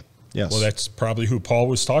relationship. Yes. Well, that's probably who Paul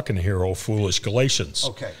was talking to here, oh foolish Galatians.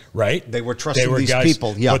 Okay. Right? They were trusting these guys,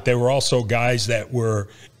 people, yeah. But they were also guys that were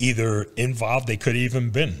either involved, they could have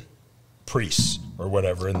even been priests or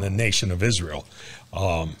whatever in the nation of Israel.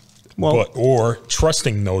 Or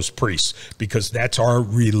trusting those priests, because that's our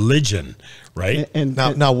religion, right? And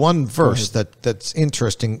Now one verse that's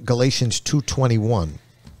interesting, Galatians 2:21.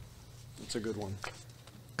 it's a good one.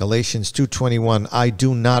 Galatians 2:21, I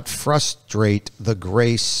do not frustrate the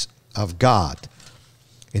grace of God.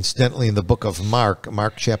 Incidentally, in the book of Mark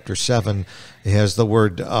chapter 7, it has the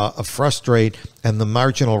word frustrate, and the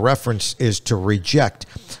marginal reference is to reject.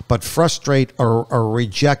 But frustrate or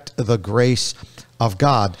reject the grace of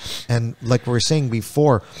God. And like we were saying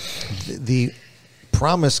before, the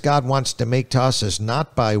promise God wants to make to us is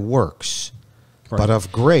not by works, but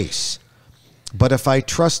of grace. But if I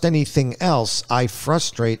trust anything else, I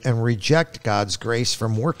frustrate and reject God's grace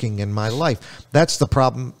from working in my life. That's the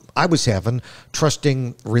problem I was having,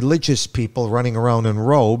 trusting religious people running around in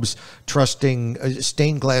robes, trusting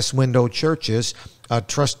stained glass window churches,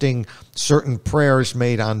 trusting certain prayers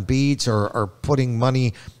made on beads, or putting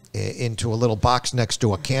money into a little box next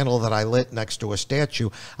to a candle that I lit next to a statue.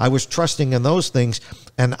 I was trusting in those things,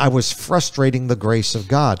 and I was frustrating the grace of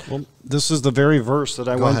God. Well, this is the very verse that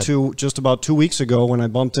I Go went ahead. to just about 2 weeks ago when I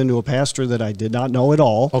bumped into a pastor that I did not know at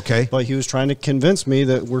all. Okay. But he was trying to convince me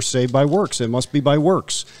that we're saved by works. It must be by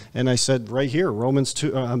works. And I said right here, Galatians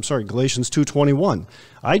 2:21.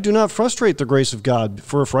 I do not frustrate the grace of God,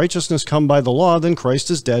 for if righteousness come by the law, then Christ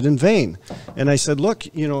is dead in vain. And I said, look,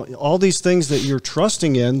 all these things that you're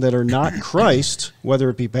trusting in that are not Christ, whether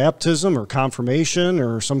it be baptism or confirmation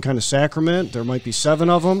or some kind of sacrament, there might be 7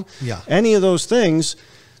 of them. Yeah. Any of those things,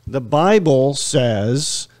 the Bible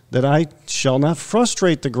says that I shall not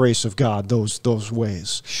frustrate the grace of God those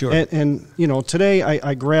ways. Sure. And today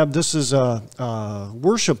I grabbed, this is a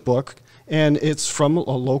worship book, and it's from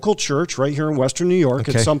a local church right here in Western New York.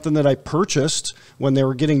 Okay. It's something that I purchased when they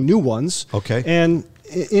were getting new ones. Okay. And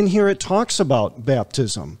in here it talks about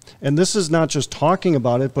baptism. And this is not just talking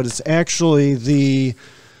about it, but it's actually the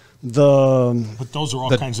But those are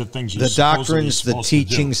all kinds of things you're the supposedly doctrines, the supposed to do.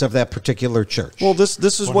 teachings of that particular church. well, this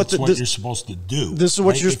is But what it's what you're supposed to do. this is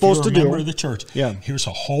what right? you're If supposed to you're a do. member of the church. Yeah. Here's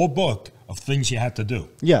a whole book of things you have to do.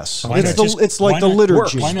 yes, Why it's not just- it's like why the not-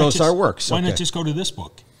 liturgy. Why not Those just- are works, Why okay. not just go to this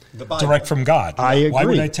book? The Bible. Direct from God. I Why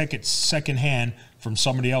would agree. I take it secondhand from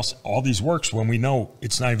somebody else, all these works, when we know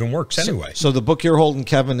it's not even works anyway? So the book you're holding,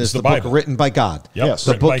 Kevin, is the the book Bible. written by God. Yep, Yes.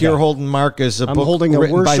 The written by book you're God. holding, Mark, is a I'm book holding a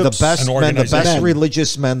written by the worships- best An men, the best organization.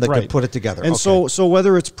 religious men that Right. could put it together. And Okay. so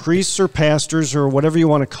whether it's priests or pastors or whatever you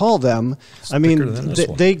want to call them, I mean, thicker than this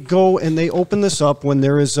one. they go and they open this up when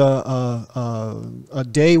there is a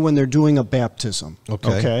day when they're doing a baptism.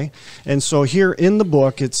 Okay. And so here in the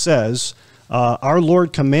book it says, our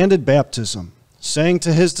Lord commanded baptism, saying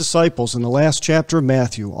to his disciples in the last chapter of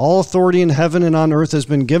Matthew, all authority in heaven and on earth has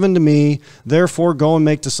been given to me. Therefore, go and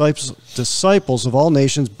make disciples of all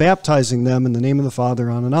nations, baptizing them in the name of the Father,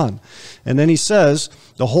 on and on. And then he says,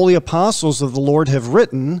 the holy apostles of the Lord have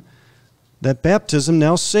written that baptism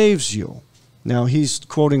now saves you. Now, he's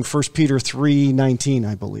quoting 1 Peter 3:19,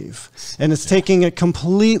 I believe. And it's taking it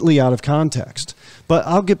completely out of context. But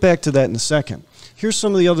I'll get back to that in a second. Here's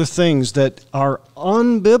some of the other things that are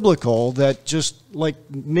unbiblical that just like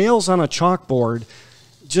nails on a chalkboard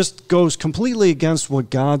just goes completely against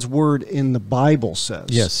what God's word in the Bible says.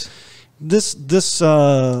 Yes. This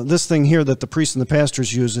thing here that the priests and the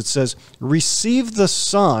pastors use, it says, receive the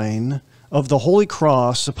sign of the Holy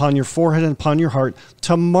Cross upon your forehead and upon your heart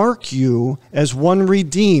to mark you as one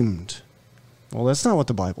redeemed. Well, that's not what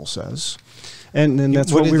the Bible says. And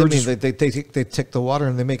that's what what does we that were mean? just... They take the water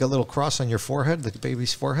and they make a little cross on your forehead, the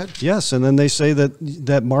baby's forehead? Yes, and then they say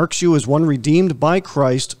that marks you as one redeemed by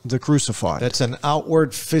Christ, the crucified. That's an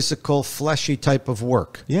outward, physical, fleshy type of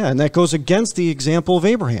work. Yeah, and that goes against the example of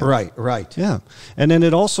Abraham. Right. Yeah. And then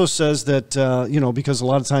it also says that, because a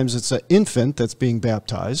lot of times it's an infant that's being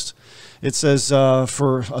baptized, it says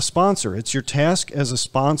for a sponsor, it's your task as a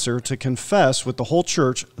sponsor to confess with the whole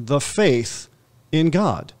church the faith in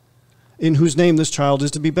God, in whose name this child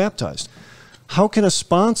is to be baptized. How can a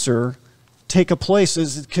sponsor take a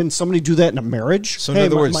place? Can somebody do that in a marriage? So in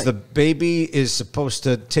other words, the baby is supposed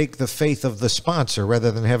to take the faith of the sponsor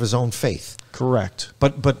rather than have his own faith. Correct.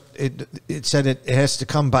 But it said it has to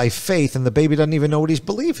come by faith, and the baby doesn't even know what he's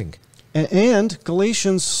believing. And in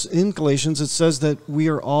Galatians, it says that we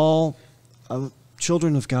are all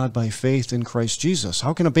children of God by faith in Christ Jesus.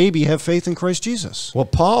 How can a baby have faith in Christ Jesus? Well,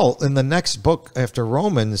 Paul, in the next book after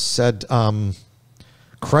Romans, said,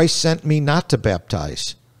 Christ sent me not to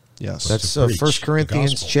baptize. Yes. That's 1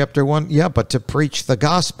 Corinthians chapter 1. Yeah, but to preach the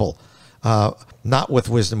gospel, not with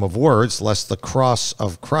wisdom of words, lest the cross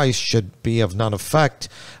of Christ should be of none effect.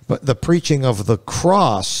 But the preaching of the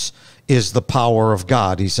cross is the power of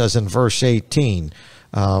God. He says in verse 18,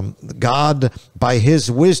 God, by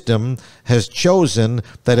his wisdom, has chosen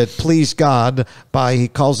that it please God he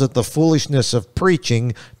calls it the foolishness of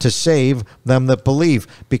preaching to save them that believe.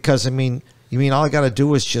 Because, you mean all I got to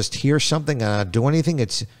do is just hear something and not do anything?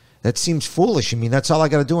 That seems foolish. That's all I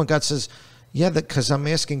got to do. And God says, yeah, because I'm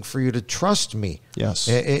asking for you to trust me. Yes.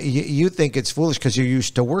 You think it's foolish because you're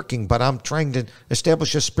used to working, but I'm trying to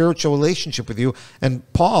establish a spiritual relationship with you. And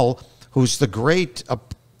Paul, who's the great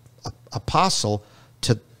apostle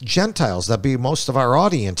to Gentiles, that'd be most of our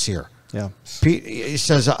audience here. Yeah. He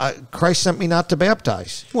says, Christ sent me not to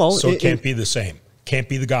baptize. Well, so it can't be the same. Can't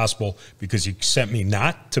be the gospel because he sent me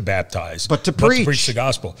not to baptize, but to preach the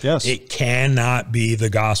gospel. Yes. It cannot be the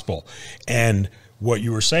gospel. And what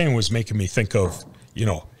you were saying was making me think of,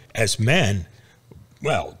 as men,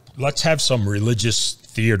 well, let's have some religious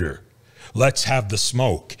theater. Let's have the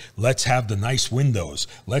smoke. Let's have the nice windows.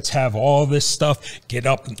 Let's have all this stuff, get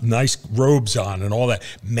up, nice robes on and all that.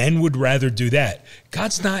 Men would rather do that.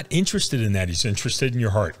 God's not interested in that. He's interested in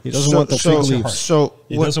your heart. He doesn't want the fig leaves. He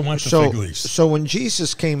doesn't want the fig leaves. So when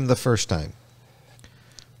Jesus came the first time,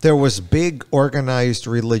 there was big organized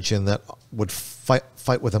religion that would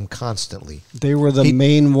fight with him constantly. They were the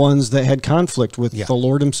main ones that had conflict with the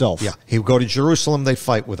Lord himself. Yeah, he would go to Jerusalem, they'd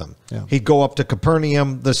fight with him. Yeah. He'd go up to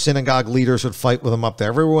Capernaum, the synagogue leaders would fight with him up there.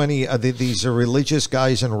 Everyone, these religious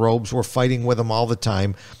guys in robes were fighting with him all the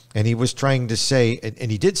time. And he was trying to say,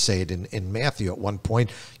 and he did say it in Matthew at one point,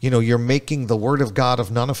 you're making the word of God of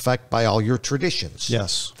none effect by all your traditions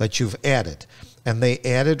that you've added. And they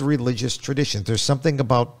added religious traditions. There's something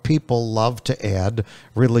about people love to add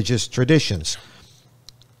religious traditions.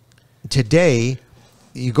 Today,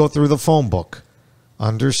 you go through the phone book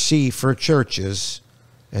under C for churches.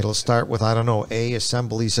 It'll start with, A,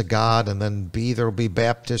 Assemblies of God, and then B, there'll be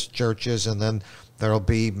Baptist churches, and then there'll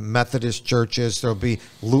be Methodist churches, there'll be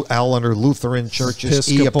L under Lutheran churches,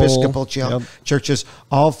 Episcopal churches,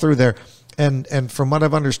 all through there. And from what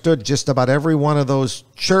I've understood, just about every one of those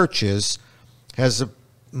churches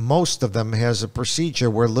most of them has a procedure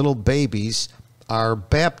where little babies are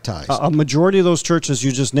baptized. A majority of those churches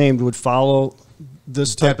you just named would follow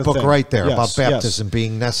this type of book thing. right there about baptism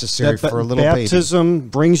being necessary for a little baby. Baptism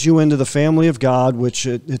brings you into the family of God, which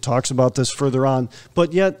it talks about this further on.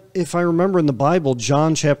 But yet, if I remember in the Bible,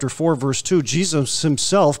 John chapter 4, verse 2, Jesus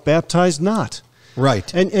himself baptized not.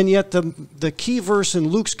 Right. And yet the key verse in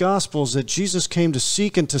Luke's gospel is that Jesus came to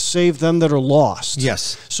seek and to save them that are lost.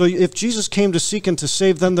 Yes. So if Jesus came to seek and to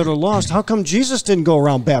save them that are lost, how come Jesus didn't go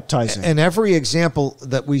around baptizing? And every example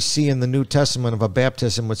that we see in the New Testament of a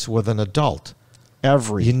baptism was with an adult.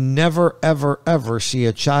 You never, ever, ever see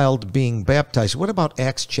a child being baptized. What about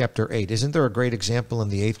Acts chapter 8? Isn't there a great example in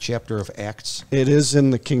the 8th chapter of Acts? It is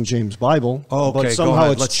in the King James Bible, but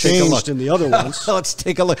somehow it's changed in the other ones. Let's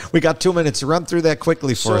take a look. We got 2 minutes. Run through that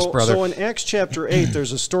quickly for us, brother. So in Acts chapter 8,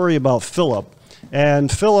 there's a story about Philip,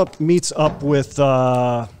 and Philip meets up with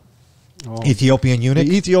Ethiopian eunuch?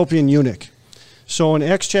 The Ethiopian eunuch. So in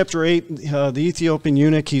Acts chapter 8, the Ethiopian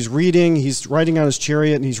eunuch, he's riding on his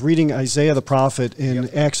chariot, and he's reading Isaiah the prophet in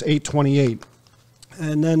Acts 8:28.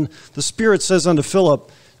 And then the Spirit says unto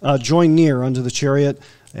Philip, join near unto the chariot.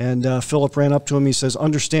 And Philip ran up to him. He says,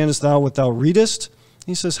 understandest thou what thou readest?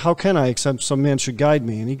 He says, how can I except some man should guide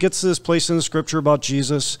me? And he gets to this place in the scripture about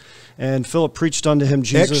Jesus, and Philip preached unto him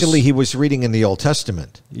Jesus. Actually, he was reading in the Old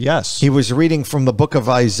Testament. Yes. He was reading from the book of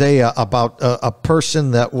Isaiah about a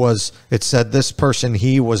person that was, it said, this person,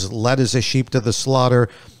 he was led as a sheep to the slaughter.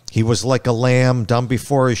 He was like a lamb dumb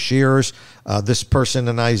before his shearers. This person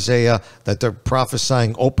in Isaiah that they're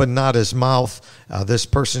prophesying, open not his mouth. This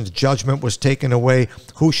person's judgment was taken away.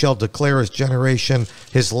 Who shall declare his generation?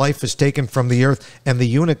 His life is taken from the earth. And the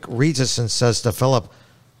eunuch reads this and says to Philip,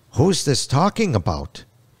 who's this talking about?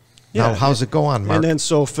 Yeah. Now, how's it go on, Mark? And then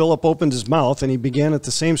so Philip opened his mouth, and he began at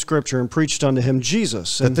the same scripture and preached unto him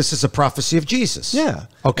Jesus. That And this is a prophecy of Jesus. yeah.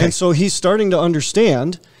 Okay. And so he's starting to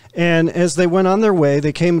understand. And as they went on their way,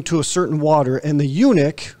 they came to a certain water, and the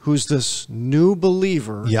eunuch, who's this new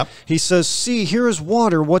believer, Yep. he says, see, here is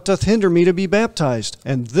water. What doth hinder me to be baptized?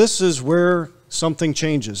 And this is where something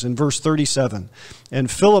changes in verse 37.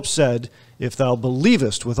 And Philip said, if thou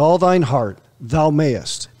believest with all thine heart, thou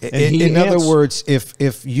mayest. And In other words,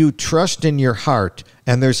 if you trust in your heart,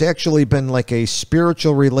 and there's actually been like a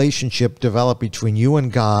spiritual relationship developed between you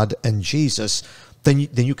and God and Jesus, then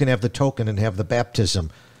you can have the token and have the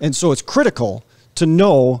baptism. And so it's critical to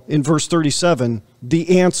know in verse 37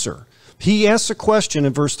 the answer. He asks a question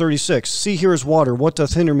in verse 36, see, here is water. What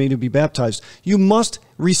doth hinder me to be baptized? You must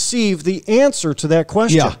receive the answer to that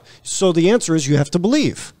question. Yeah. So the answer is you have to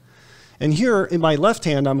believe. And here in my left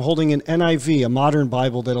hand, I'm holding an NIV, a modern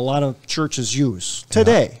Bible that a lot of churches use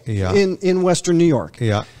today in Western New York.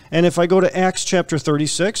 Yeah. And if I go to Acts chapter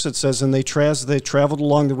 36, it says, and they traveled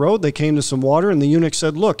along the road, they came to some water, and the eunuch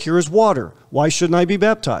said, look, here is water. Why shouldn't I be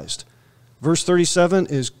baptized? Verse 37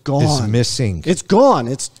 is gone. It's missing. It's gone.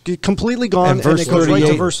 It's completely gone, and verse it goes right to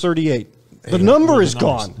 38. verse 38. The number is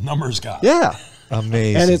gone. Number's gone. Yeah.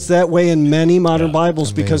 Amazing. And it's that way in many modern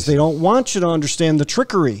Bibles because Amazing. they don't want you to understand the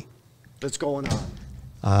trickery that's going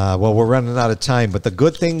on. Well, we're running out of time, but the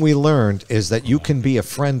good thing we learned is that you can be a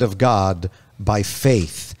friend of God by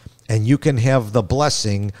faith, and you can have the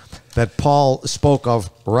blessing that Paul spoke of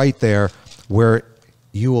right there, where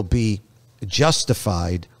you will be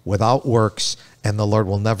justified without works, and the Lord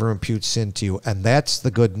will never impute sin to you. And that's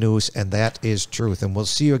the good news, and that is truth. And we'll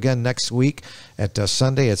see you again next week at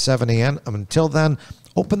Sunday at 7 a.m. Until then,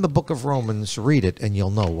 open the book of Romans, read it, and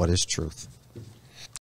you'll know what is truth.